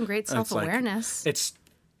 Congrats on great self-awareness.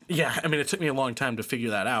 I mean, it took me a long time to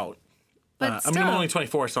figure that out. But I mean, I'm only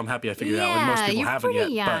 24, so I'm happy I figured it out. And most people haven't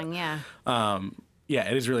yet. Young, but, yeah,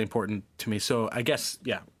 it is really important to me. So I guess,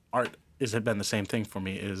 art has been the same thing for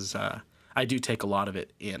me. Is I do take a lot of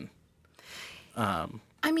it in.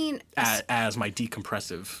 I mean, as my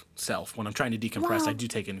decompressive self, when I'm trying to decompress, I do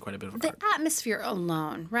take in quite a bit of art. The atmosphere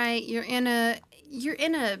alone, right? You're in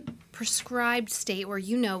a prescribed state where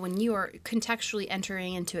you know when you are contextually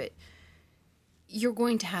entering into it, you're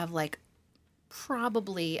going to have like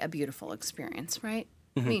probably a beautiful experience, right?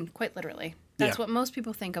 I mean, quite literally. That's what most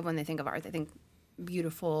people think of when they think of art. They think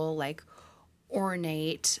beautiful, like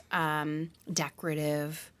ornate,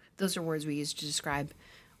 decorative. Those are words we use to describe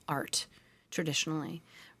art traditionally,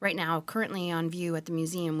 right now, currently on view at the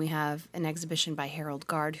museum, we have an exhibition by Harold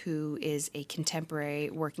Gard, who is a contemporary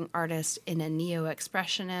working artist in a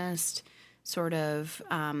neo-expressionist sort of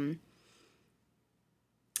kind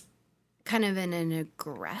of in an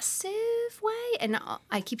aggressive way. And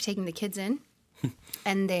I keep taking the kids in,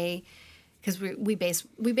 and because we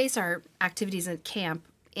base our activities at camp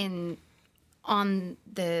on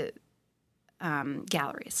the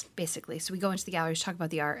galleries, basically. So we go into the galleries, talk about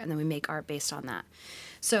the art, and then we make art based on that.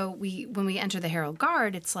 So when we enter the Harold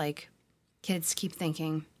Gard, it's like kids keep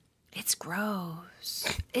thinking, it's gross,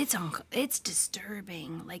 it's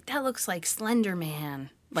disturbing. Like, that looks like Slender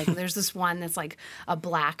Man. Like, there's this one that's like a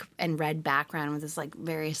black and red background with this like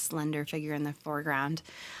very slender figure in the foreground.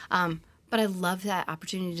 But I love that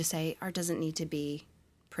opportunity to say art doesn't need to be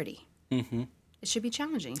pretty. Mm-hmm. It should be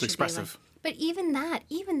challenging. It's expressive. But even that,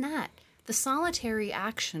 the solitary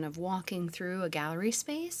action of walking through a gallery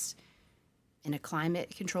space in a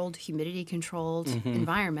climate-controlled, humidity-controlled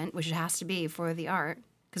environment, which it has to be for the art,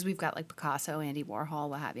 because we've got like Picasso, Andy Warhol,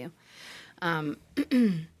 what have you.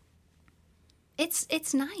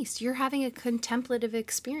 It's nice. You're having a contemplative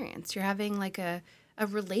experience. You're having like a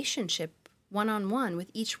relationship one-on-one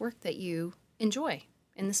with each work that you enjoy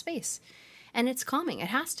in the space. And it's calming. It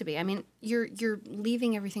has to be. I mean, you're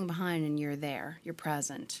leaving everything behind and you're there. You're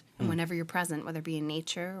present. And whenever you're present, whether it be in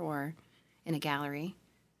nature or in a gallery,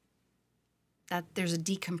 that there's a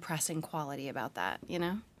decompressing quality about that, you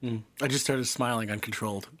know? I just started smiling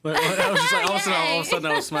uncontrolled. I was just like, all of a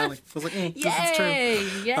sudden I was smiling. I was like, this is true.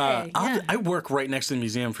 Yay! I work right next to the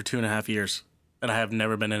museum for 2.5 years, and I have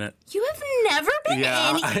never been in it. You have never been in?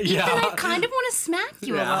 Yeah. Then I kind of want to smack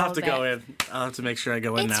you a little bit. I'll have to go in. I'll have to make sure I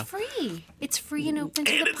go in now. It's free. It's free and open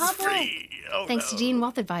to And the it's public. free. Oh, Thanks to Dean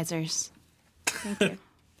Wealth Advisors. Thank you.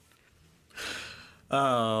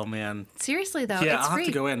 Oh, man. Seriously, though, Yeah, it's I'll free.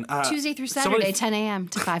 have to go in. Tuesday through somebody- Saturday, 10 a.m.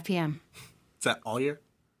 to 5 p.m. Is that all year?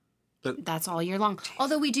 That's all year long.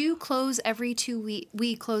 Although we do close every 2 weeks.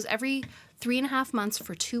 We close every 3.5 months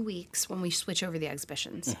for 2 weeks when we switch over the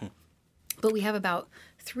exhibitions. But we have about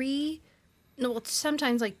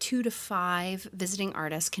sometimes like 2 to 5 visiting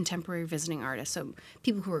artists, contemporary visiting artists. So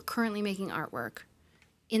people who are currently making artwork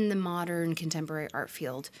in the modern contemporary art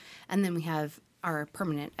field. And then we have our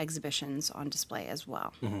permanent exhibitions on display as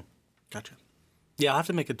well. Gotcha. Yeah, I'll have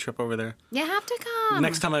to make a trip over there. You have to come.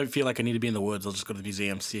 Next time I feel like I need to be in the woods, I'll just go to the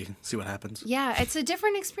museum, see what happens. Yeah, it's a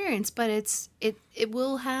different experience, but it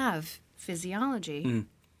will have physiology.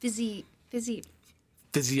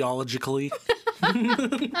 Physiologically.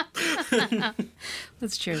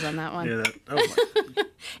 Let's cheers on that one. Yeah, my,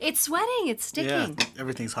 It's sweating. It's sticking. yeah,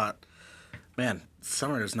 everything's hot. Man,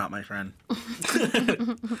 summer is not my friend.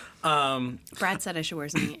 Brad said I should wear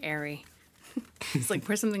something airy. It's like,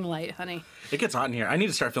 wear something light, honey. It gets hot in here. I need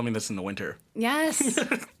to start filming this in the winter Yes.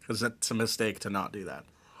 because that's a mistake to not do that.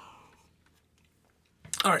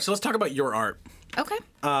 All right, so let's talk about your art. Okay.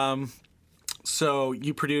 So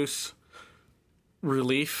you produce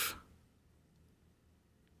relief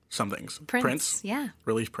somethings. Prints. Yeah.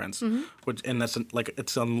 Relief prints. Which, and that's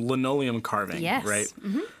it's a linoleum carving, Yes. right?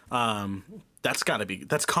 That's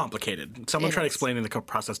complicated. Someone It tried is. explaining the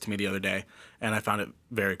process to me the other day, and I found it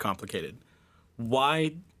very complicated.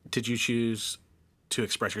 Why did you choose to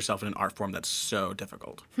express yourself in an art form that's so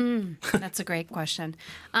difficult? That's a great question.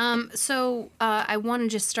 So I want to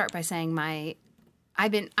just start by saying I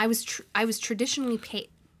was traditionally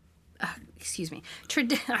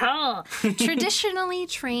traditionally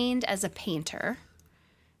trained as a painter.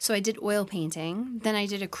 So I did oil painting, then I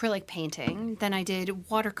did acrylic painting, then I did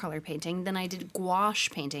watercolor painting, then I did gouache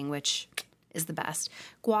painting, which is the best.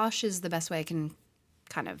 Gouache is the best way I can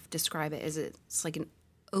kind of describe it. It's like an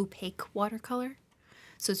opaque watercolor.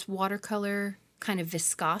 So it's watercolor kind of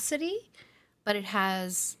viscosity, but it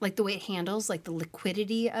has like the way it handles, like the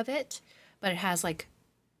liquidity of it, but it has like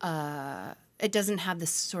it doesn't have this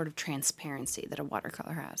sort of transparency that a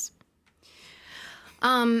watercolor has.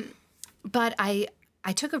 But I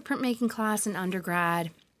took a printmaking class in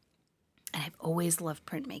undergrad, and I've always loved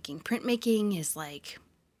printmaking. Printmaking is like,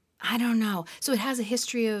 I don't know. So it has a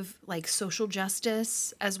history of like social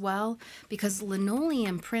justice as well, because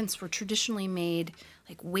linoleum prints were traditionally made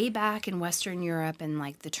like way back in Western Europe and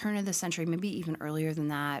like the turn of the century, maybe even earlier than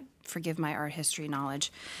that. Forgive my art history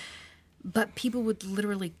knowledge. But people would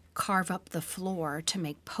literally carve up the floor to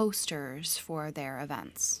make posters for their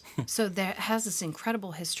events. So there has this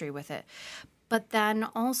incredible history with it. But then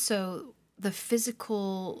also the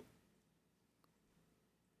physical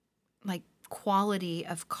like quality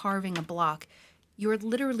of carving a block, you're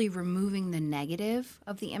literally removing the negative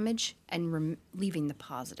of the image and leaving the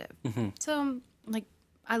positive. So like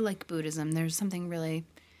I like Buddhism. There's something really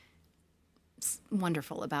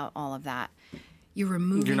wonderful about all of that. You're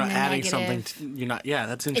removing You're not the adding negative. something. You're not. Yeah,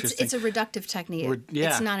 that's interesting. It's a reductive technique. Yeah.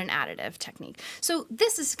 It's not an additive technique. So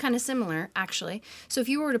this is kind of similar, actually. So if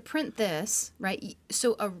you were to print this, right?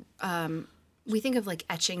 So we think of like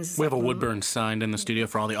etchings. We have a wood burn signed in the studio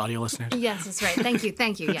for all the audio listeners. Yes, that's right. Thank you.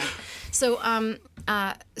 Thank you. Yeah. So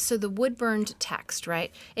so the wood burned text,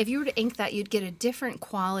 right? If you were to ink that, you'd get a different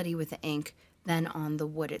quality with the ink than on the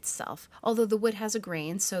wood itself. Although the wood has a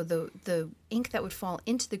grain, so the ink that would fall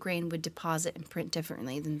into the grain would deposit and print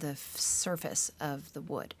differently than the surface of the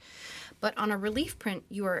wood. But on a relief print,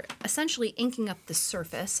 you are essentially inking up the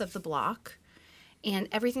surface of the block, and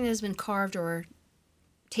everything that has been carved or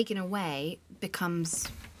taken away becomes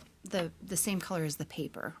the same color as the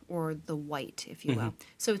paper, or the white, if you will.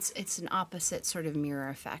 So it's an opposite sort of mirror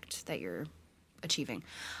effect that you're achieving.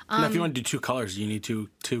 Now, if you want to do two colors, you need two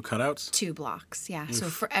cutouts. 2 blocks, yeah. So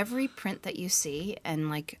for every print that you see, and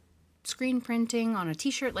like screen printing on a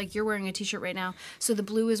t-shirt, like you're wearing a t-shirt right now, so the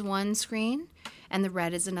blue is one screen and the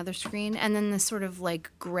red is another screen, and then the sort of like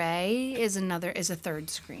gray is a third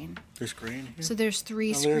screen. There's green here. So there's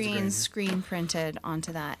 3 there's green. screens screen printed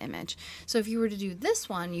onto that image. So if you were to do this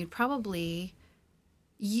one, you'd probably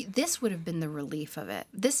this would have been the relief of it.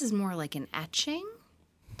 This is more like an etching,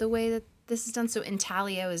 the way that this is done. So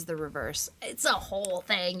intaglio is the reverse. It's a whole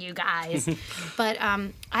thing, you guys. But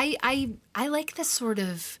I like this sort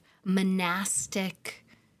of monastic,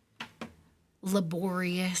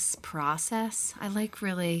 laborious process. I like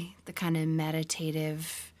really the kind of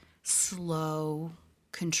meditative, slow,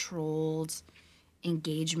 controlled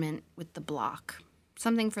engagement with the block.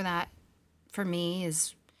 Something for that, for me,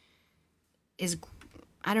 is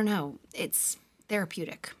I don't know. It's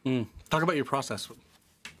therapeutic. Talk about your process.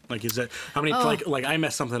 Like, is it how many? Like I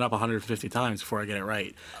mess something up 150 times before I get it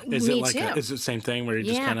right. Is Me it like too. is it the same thing where you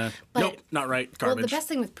just Yeah, kind of but- nope, not right, garbage? Well, the best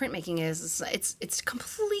thing with printmaking is it's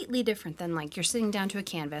completely different than like you're sitting down to a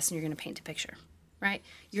canvas and you're going to paint a picture, right?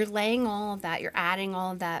 You're laying all of that, you're adding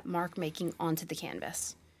all of that mark making onto the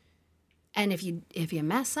canvas, and if you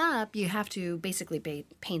mess up, you have to basically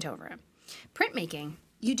paint over it. Printmaking,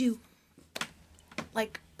 you do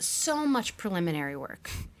like so much preliminary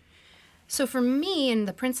work. So for me, in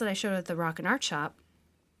the prints that I showed at the Rock and Art Shop,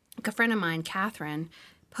 a friend of mine, Catherine,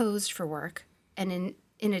 posed for work, and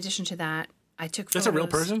in addition to that, I took photos. That's a real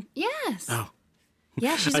person? Yes. Oh.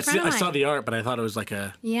 Yeah, she's a friend of I mine. saw the art, but I thought it was like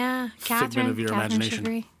a. Yeah, Catherine. of your Catherine imagination.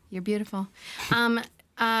 Chigri, you're beautiful.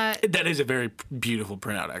 That is a very beautiful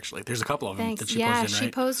printout, actually. There's a couple of them Thanks. that she Yeah, posed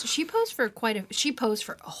in, right? she posed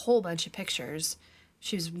for a whole bunch of pictures.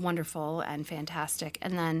 She was wonderful and fantastic.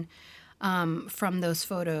 And then from those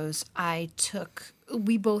photos,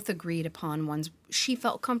 we both agreed upon ones she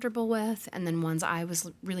felt comfortable with, and then ones I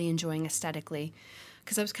was really enjoying aesthetically,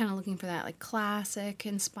 because I was kind of looking for that like classic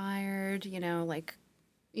inspired,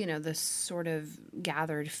 the sort of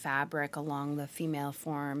gathered fabric along the female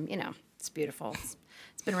form. It's beautiful.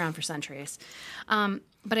 It's been around for centuries.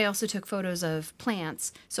 But I also took photos of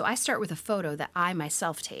plants. So I start with a photo that I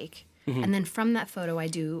myself take, and then from that photo I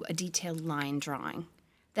do a detailed line drawing.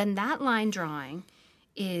 Then that line drawing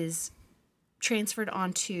is transferred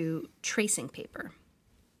onto tracing paper,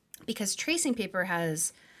 because tracing paper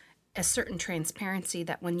has a certain transparency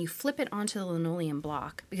that when you flip it onto the linoleum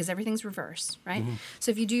block, because everything's reverse, right? So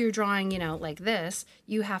if you do your drawing, like this,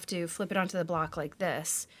 you have to flip it onto the block like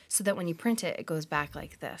this, so that when you print it, it goes back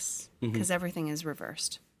like this, because everything is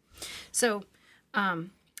reversed. So I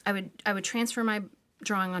would transfer my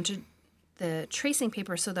drawing onto the tracing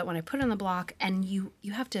paper, so that when I put it on the block, and you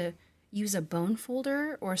have to use a bone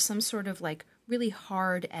folder or some sort of like really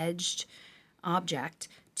hard edged object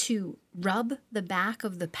to rub the back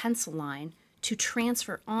of the pencil line to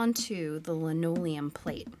transfer onto the linoleum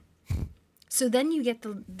plate. So then you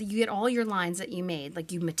get all your lines that you made,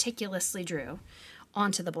 like you meticulously drew,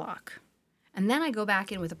 onto the block. And then I go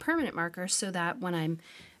back in with a permanent marker, so that when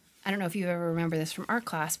I don't know if you ever remember this from art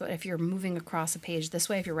class, but if you're moving across a page this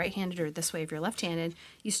way, if you're right-handed, or this way if you're left-handed,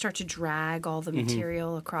 you start to drag all the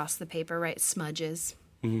material across the paper, right? Smudges.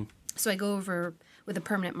 So I go over with a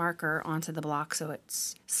permanent marker onto the block, so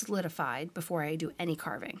it's solidified before I do any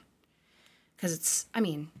carving. Because it's,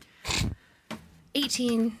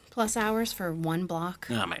 18 plus hours for one block.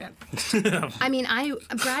 Oh, man.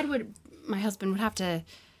 My husband would have to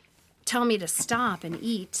tell me to stop and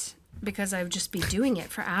eat, because I would just be doing it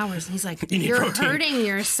for hours. And he's like, you're protein. hurting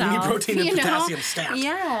yourself. You need protein and potassium stat.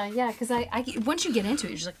 Yeah, because I once you get into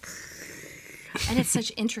it, you're just like, and it's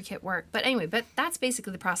such intricate work. But anyway, that's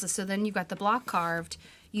basically the process. So then you've got the block carved.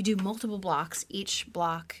 You do multiple blocks. Each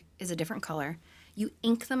block is a different color. You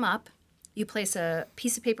ink them up. You place a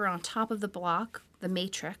piece of paper on top of the block, the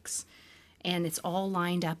matrix, and it's all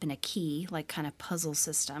lined up in a key, like kind of puzzle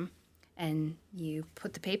system. And you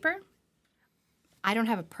put the paper. I don't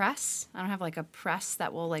have a press. I don't have like a press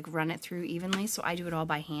that will like run it through evenly, so I do it all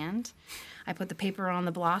by hand. I put the paper on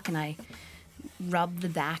the block and I rub the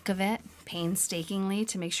back of it painstakingly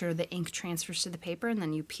to make sure the ink transfers to the paper, and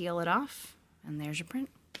then you peel it off, and there's your print.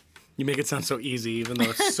 You make it sound so easy, even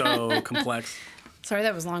though it's so complex. Sorry,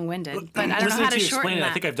 that was long-winded, but I don't know Listening how to to you shorten explain it,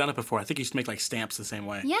 that. I think I've done it before. I think you used to make like stamps the same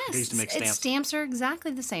way. Yes, I used to make stamps. Stamps are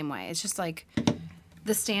exactly the same way. It's just like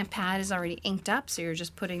the stamp pad is already inked up, so you're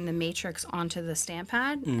just putting the matrix onto the stamp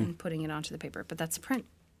pad and putting it onto the paper. But that's a print.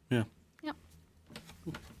 Yeah. Yep.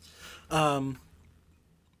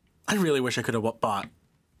 I really wish I could have bought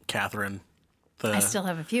Catherine the. I still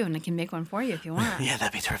have a few, and I can make one for you if you want. Yeah,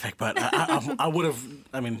 that'd be terrific. But I would have.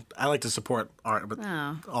 I mean, I like to support art, but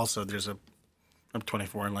Oh. also I'm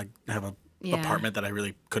 24 and like have a Yeah. apartment that I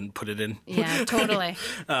really couldn't put it in. Yeah, totally.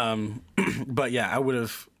 But yeah, I would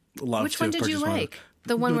have loved Which to one did you purchase one. like?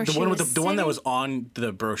 The one where the she one was with the one that sitting? was on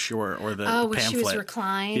the brochure or the Oh, where pamphlet. she was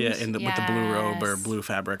reclined? Yeah, with the blue robe or Yes. blue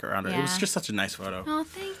fabric around her. It was Yeah. just such a nice photo. Oh,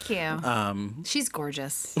 thank you. She's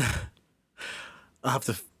gorgeous. I'll have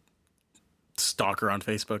to stalk her on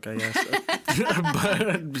Facebook, I guess.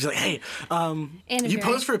 But she's like, hey, And you very-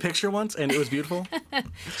 posed for a picture once and it was beautiful.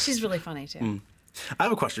 She's really funny too. I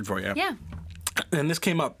have a question for you. Yeah. And this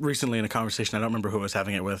came up recently in a conversation. I don't remember who I was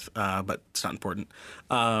having it with, but it's not important.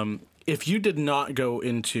 If you did not go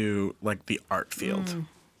into like the art field,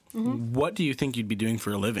 what do you think you'd be doing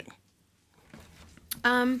for a living?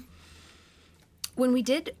 When we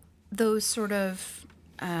did those sort of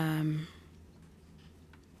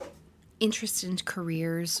interest in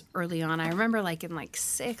careers early on, I remember like in like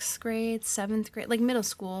 6th grade, 7th grade, like middle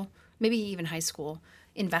school, maybe even high school,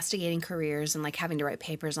 investigating careers and like having to write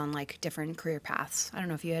papers on like different career paths. I don't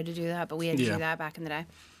know if you had to do that, but we had to Yeah. do that back in the day.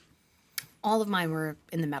 All of mine were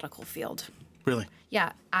in the medical field. Really?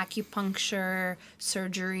 Yeah, acupuncture,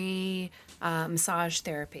 surgery, massage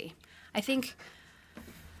therapy. I think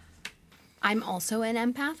I'm also an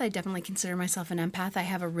empath. I definitely consider myself an empath. I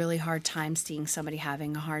have a really hard time seeing somebody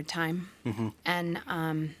having a hard time. And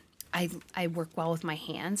I work well with my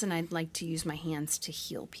hands, and I'd like to use my hands to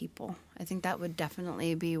heal people. I think that would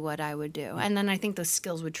definitely be what I would do. And then I think those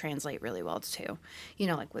skills would translate really well too. You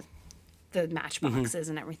know, like with the matchboxes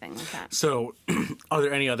and everything like that. So, are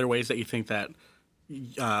there any other ways that you think that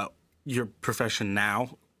your profession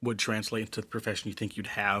now would translate into the profession you think you'd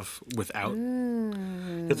have without?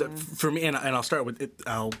 'Cause for me, and I'll start with it.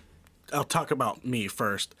 I'll talk about me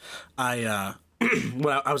first. I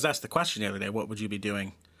well, I was asked the question the other day. What would you be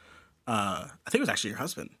doing? I think it was actually your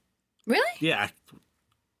husband. Really? Yeah,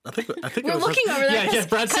 I think We're it was looking over there Yeah,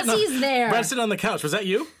 Brad's because sitting he's there. Brad's sitting on the couch. Was that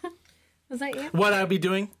you? Was that you? What I'd be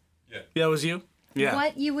doing? Yeah, it was you. Yeah.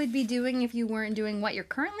 What you would be doing if you weren't doing what you're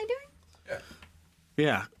currently doing?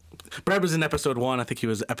 Yeah. Brad was in episode 1. I think he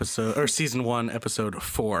was season 1, episode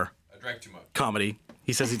 4. I drank too much. Comedy.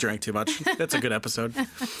 He says he drank too much. That's a good episode.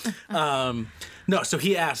 No, so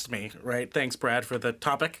he asked me, right? Thanks, Brad, for the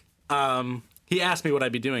topic. He asked me what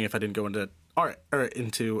I'd be doing if I didn't go into art or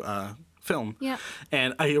into film. Yeah.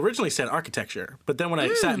 And I originally said architecture, but then when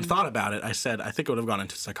I sat and thought about it, I said I think I would have gone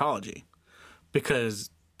into psychology because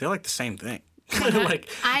they're like the same thing. Like,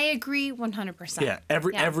 I agree 100%. yeah,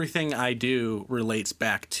 everything I do relates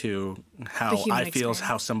back to how human I feel, experience.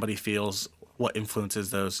 how somebody feels, what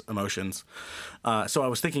influences those emotions. So I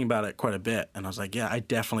was thinking about it quite a bit, and I was like, yeah, I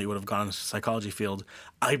definitely would have gone into the psychology field.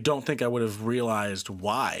 I don't think I would have realized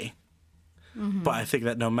why, but I think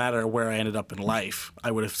that no matter where I ended up in life,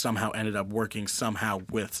 I would have somehow ended up working somehow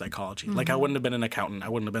with psychology. Like I wouldn't have been an accountant. I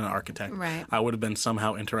wouldn't have been an architect. Right. I would have been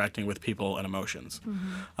somehow interacting with people and emotions.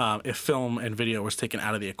 If film and video was taken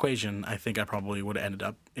out of the equation, I think I probably would have ended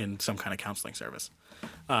up in some kind of counseling service.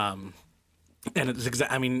 And it's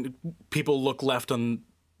I mean, people look left on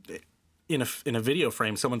in a video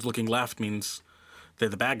frame. Someone's looking left means they're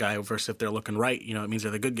the bad guy, versus if they're looking right, it means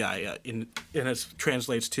they're the good guy. And it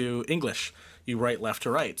translates to English. You write left to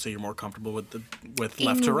right, so you're more comfortable with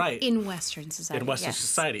left to right In Western society. in Western yes.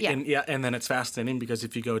 society. Yeah. And then it's fascinating because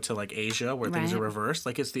if you go to like Asia where things are Right. reversed,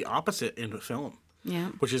 like it's the opposite in film. Yeah.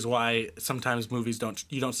 Which is why sometimes movies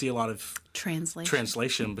you don't see a lot of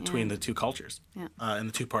translation between the two cultures and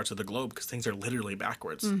the two parts of the globe because things are literally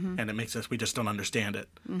backwards, and it makes we just don't understand it,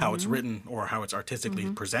 how it's written or how it's artistically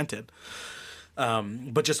presented.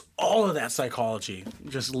 But just all of that psychology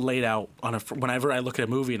just laid out on whenever I look at a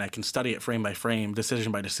movie and I can study it frame by frame,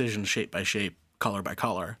 decision by decision, shape by shape, color by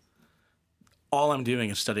color. All I'm doing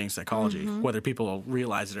is studying psychology, whether people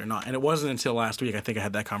realize it or not. And it wasn't until last week, I think I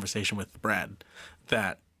had that conversation with Brad,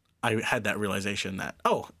 that I had that realization that,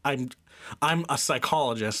 oh, I'm a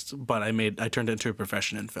psychologist, but I turned it into a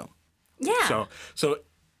profession in film. Yeah. So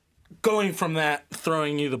going from that,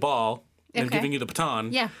 throwing you the ball and Okay. giving you the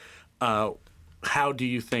baton. Yeah. How do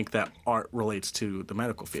you think that art relates to the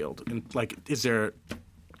medical field? And like, is there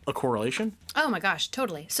a correlation? Oh my gosh,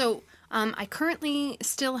 totally. So I currently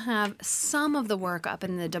still have some of the work up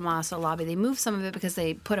in the Damaso lobby. They moved some of it because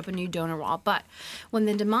they put up a new donor wall. But when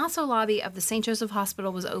the Damaso lobby of the St. Joseph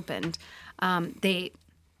Hospital was opened, they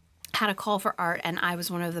had a call for art, and I was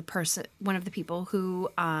one of the people who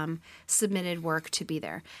submitted work to be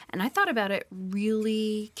there. And I thought about it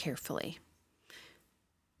really carefully.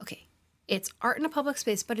 Okay, it's art in a public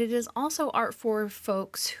space, but it is also art for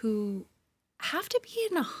folks who have to be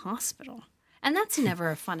in a hospital. And that's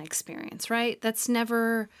never a fun experience, right? That's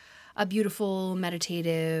never a beautiful,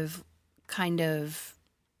 meditative kind of,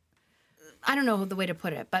 I don't know the way to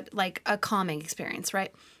put it, but like a calming experience,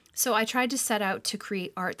 right? So I tried to set out to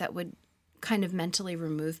create art that would kind of mentally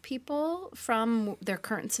remove people from their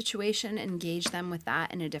current situation, engage them with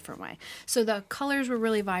that in a different way. So the colors were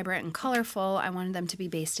really vibrant and colorful. I wanted them to be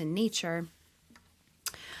based in nature.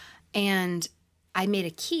 And I made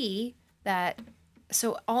a key that,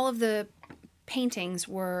 so all of the paintings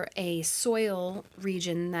were a soil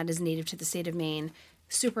region that is native to the state of Maine,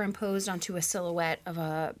 superimposed onto a silhouette of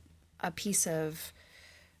a piece of,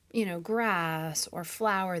 grass or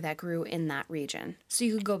flower that grew in that region. So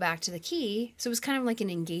you could go back to the key. So it was kind of like an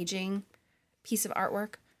engaging piece of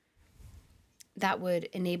artwork that would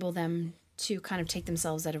enable them to kind of take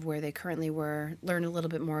themselves out of where they currently were, learn a little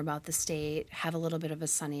bit more about the state, have a little bit of a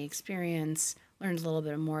sunny experience, learn a little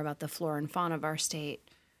bit more about the flora and fauna of our state,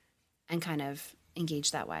 and kind of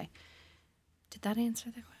engage that way. Did that answer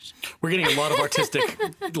the question? We're getting a lot of artistic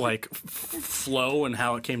flow and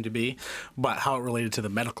how it came to be, but how it related to the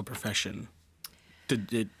medical profession.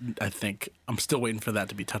 I think I'm still waiting for that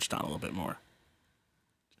to be touched on a little bit more.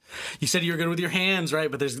 You said you were good with your hands, right?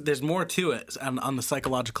 But there's more to it on the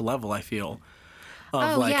psychological level, I feel,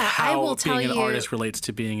 of how being an artist relates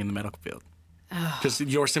to being in the medical field. Just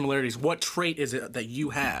your similarities. What trait is it that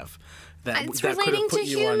you have? It's relating to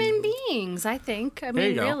human beings, I think. I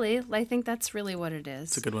mean, really, I think that's really what it is.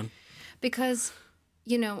 It's a good one. Because,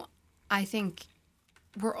 I think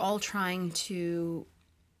we're all trying to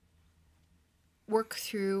work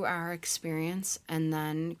through our experience and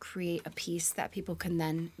then create a piece that people can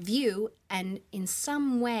then view and in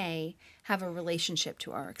some way have a relationship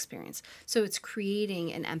to our experience. So it's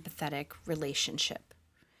creating an empathetic relationship.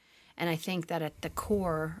 And I think that at the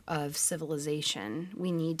core of civilization,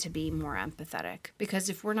 we need to be more empathetic. Because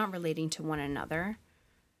if we're not relating to one another,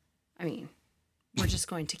 I mean, we're just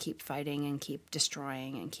going to keep fighting and keep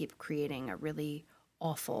destroying and keep creating a really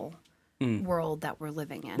awful world that we're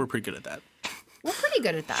living in. We're pretty good at that. We're pretty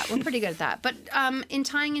good at that. But in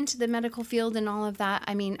tying into the medical field and all of that,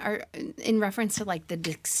 I mean, in reference to like the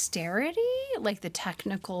dexterity, like the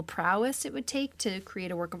technical prowess it would take to create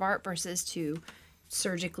a work of art versus to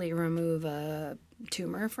surgically remove a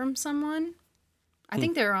tumor from someone, I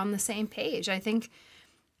think they're on the same page. I think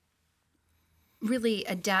really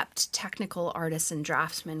adept technical artists and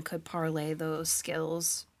draftsmen could parlay those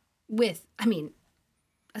skills with,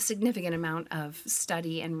 a significant amount of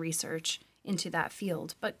study and research into that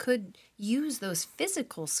field, but could use those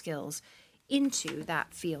physical skills into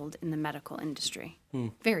that field in the medical industry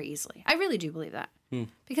very easily. I really do believe that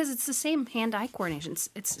because it's the same hand-eye coordination.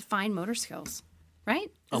 It's fine motor skills.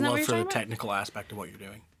 Right? Isn't a love for the technical aspect of what you're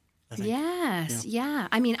doing. I think. Yes, yeah.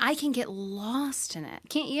 I mean, I can get lost in it.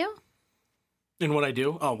 Can't you? In what I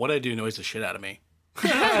do? Oh, what I do annoys the shit out of me.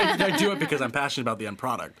 I do it because I'm passionate about the end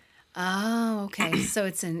product. Oh, okay. So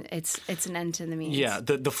it's an end to the means. Yeah,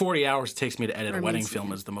 the 40 hours it takes me to edit a wedding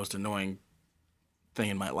film is the most annoying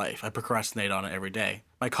thing in my life. I procrastinate on it every day.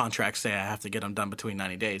 My contracts say I have to get them done between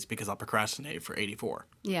 90 days because I'll procrastinate for 84.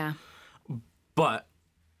 Yeah. But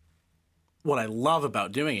what I love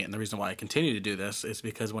about doing it, and the reason why I continue to do this, is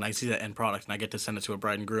because when I see that end product and I get to send it to a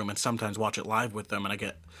bride and groom and sometimes watch it live with them and I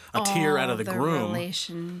get a tear out of the groom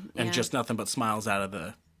and just nothing but smiles out of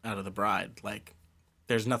the bride, like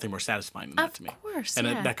there's nothing more satisfying than that to me. Of course, and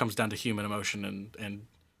that comes down to human emotion and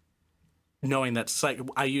knowing that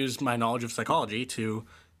I use my knowledge of psychology to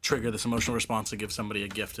trigger this emotional response to give somebody a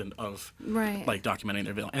gift of like documenting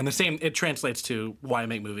their villain. And the same, it translates to why I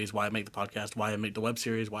make movies, why I make the podcast, why I make the web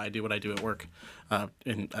series, why I do what I do at work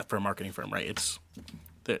for a marketing firm, right?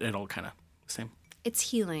 It all kind of the same. It's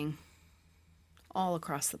healing all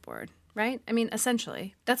across the board, right? I mean,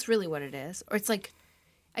 essentially, that's really what it is. Or it's like,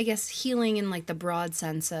 I guess, healing in like the broad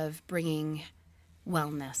sense of bringing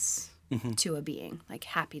wellness to a being, like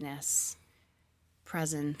happiness,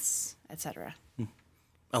 presence, etc.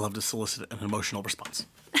 I love to solicit an emotional response.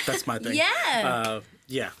 That's my thing. Yeah.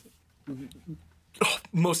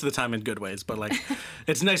 Most of the time in good ways, but like,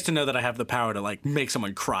 it's nice to know that I have the power to like make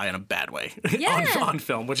someone cry in a bad way on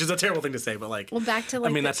film, which is a terrible thing to say, but like, Well, back to,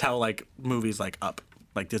 like, that's how like movies like Up,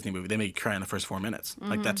 like Disney movie, they make you cry in the first 4 minutes.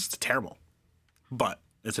 Like that's terrible, but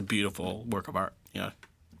it's a beautiful work of art. Yeah,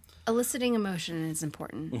 eliciting emotion is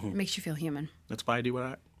important. It makes you feel human. that's why I do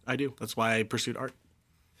what I do. That's why I pursued art.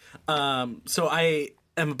 So I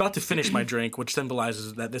am about to finish my drink, which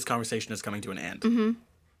symbolizes that this conversation is coming to an end.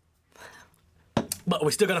 But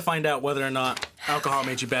we still got to find out whether or not alcohol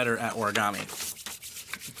made you better at origami.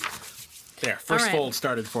 There, first fold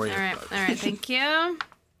started for you. All right, thank you.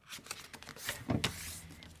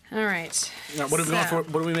 All right. Now, what are we going for?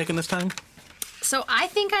 What are we making this time? So I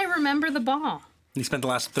think I remember the ball. You spent the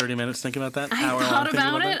last 30 minutes thinking about that? I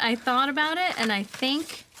thought about it, and I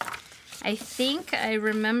think I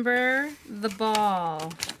remember the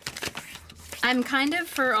ball. I'm kind of,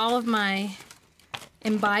 for all of my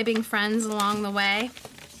imbibing friends along the way,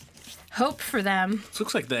 hope for them. This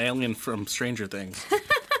looks like the alien from Stranger Things.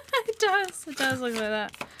 It does look like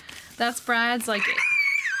that. That's Brad's like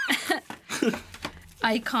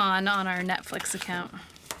icon on our Netflix account.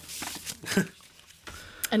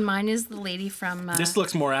 And mine is the lady from This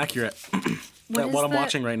looks more accurate than what I'm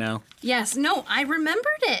watching right now. Yes, no, I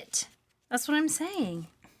remembered it. That's what I'm saying.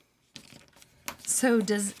 So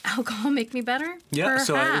does alcohol make me better? Yeah,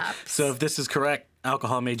 Perhaps. so if this is correct,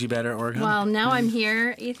 alcohol made you better or Well, now I'm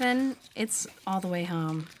here, Ethan. It's all the way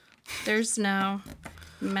home. There's no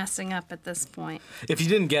messing up at this point. If you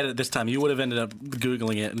didn't get it this time, you would have ended up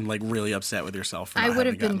Googling it and like really upset with yourself. For I not would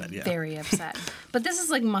have having been gotten it, very upset. But this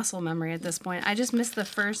is like muscle memory at this point. I just missed the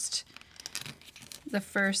first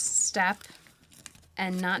step,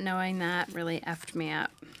 and not knowing that really effed me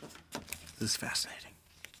up. This is fascinating.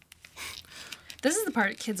 This is the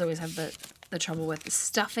part kids always have the trouble with, is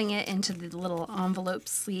stuffing it into the little envelope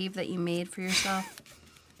sleeve that you made for yourself.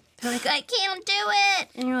 They're like, I can't do it!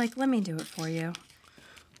 And you're like, let me do it for you.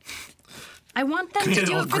 I want them to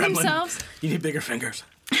do it for themselves. You need bigger fingers.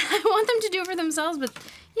 I want them to do it for themselves, but,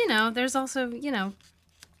 you know, there's also, you know,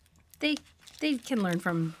 they can learn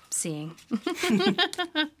from seeing.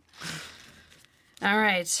 All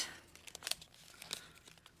right.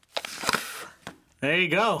 There you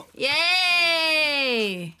go.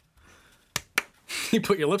 Yay! You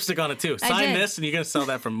put your lipstick on it too. I Sign did. this and you're going to sell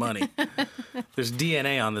that for money. There's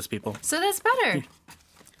DNA on this, people. So that's better.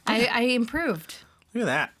 I improved. Look at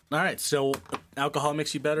that. All right, so alcohol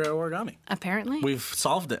makes you better at origami. Apparently. We've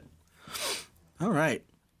solved it. All right.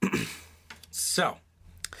 So,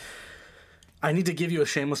 I need to give you a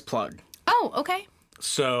shameless plug. Oh, okay.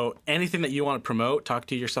 So, anything that you want to promote, talk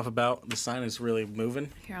to yourself about, the sign is really moving.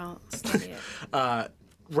 Here, I'll study it.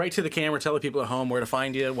 Right to the camera, tell the people at home where to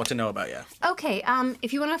find you, what to know about you. Okay,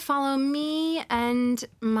 if you want to follow me and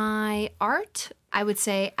my art, I would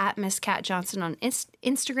say at Miss Cat Johnson on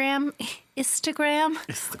Instagram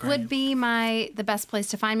would be the best place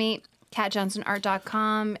to find me.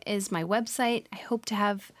 CatJohnsonArt.com is my website. I hope to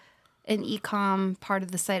have an e-com part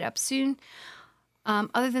of the site up soon.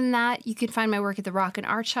 Other than that, you can find my work at the Rock and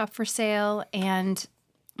Art Shop for sale, and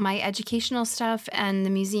my educational stuff and the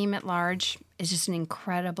museum at large is just an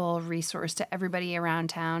incredible resource to everybody around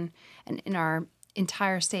town and in our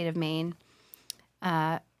entire state of Maine.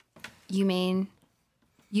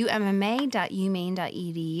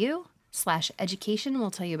 umma.umaine.edu/education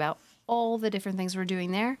will tell you about all the different things we're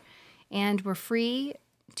doing there. And we're free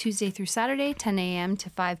Tuesday through Saturday, 10 a.m. to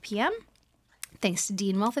 5 p.m. Thanks to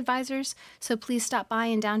Dean Wealth Advisors. So please stop by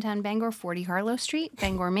in downtown Bangor, 40 Harlow Street,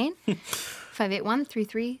 Bangor, Maine,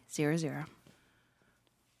 581-3300.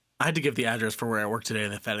 I had to give the address for where I work today,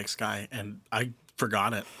 the FedEx guy, and I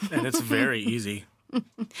forgot it. And it's very easy.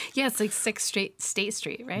 Yeah, it's like 6 State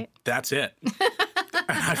Street, right? That's it.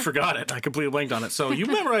 I forgot it. I completely blanked on it. So you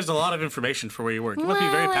memorized a lot of information for where you work. You must be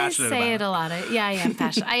very passionate about it. I say it a lot. Yeah, I am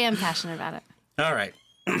passionate. I am passionate about it. All right.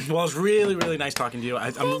 Well, it was really, really nice talking to you.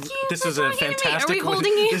 Thank you this for is a talking to me. fantastic. Are we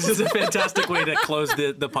holding you? This is a fantastic way to close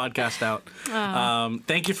the podcast out.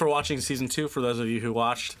 Thank you for watching season 2. For those of you who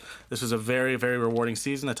watched, this was a very, very rewarding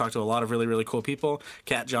season. I talked to a lot of really, really cool people.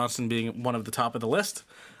 Cat Johnson being one of the top of the list.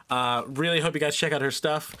 Really hope you guys check out her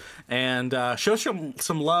stuff and show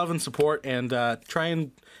some love and support, and try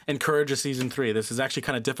and encourage a season 3. This is actually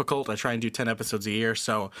kind of difficult. I try and do 10 episodes a year.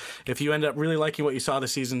 So if you end up really liking what you saw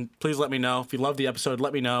this season, please let me know. If you love the episode,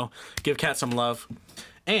 let me know. Give Kat some love.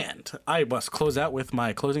 And I must close out with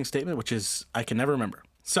my closing statement, which is I can never remember.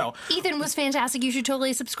 So Ethan was fantastic. You should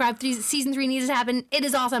totally subscribe. Season 3 needs to happen. It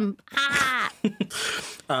is awesome.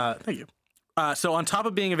 thank you. So on top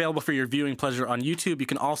of being available for your viewing pleasure on YouTube, you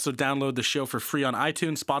can also download the show for free on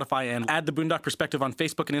iTunes, Spotify, and add the Boondock Perspective on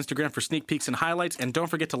Facebook and Instagram for sneak peeks and highlights. And don't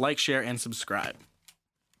forget to like, share, and subscribe.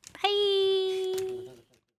 Bye.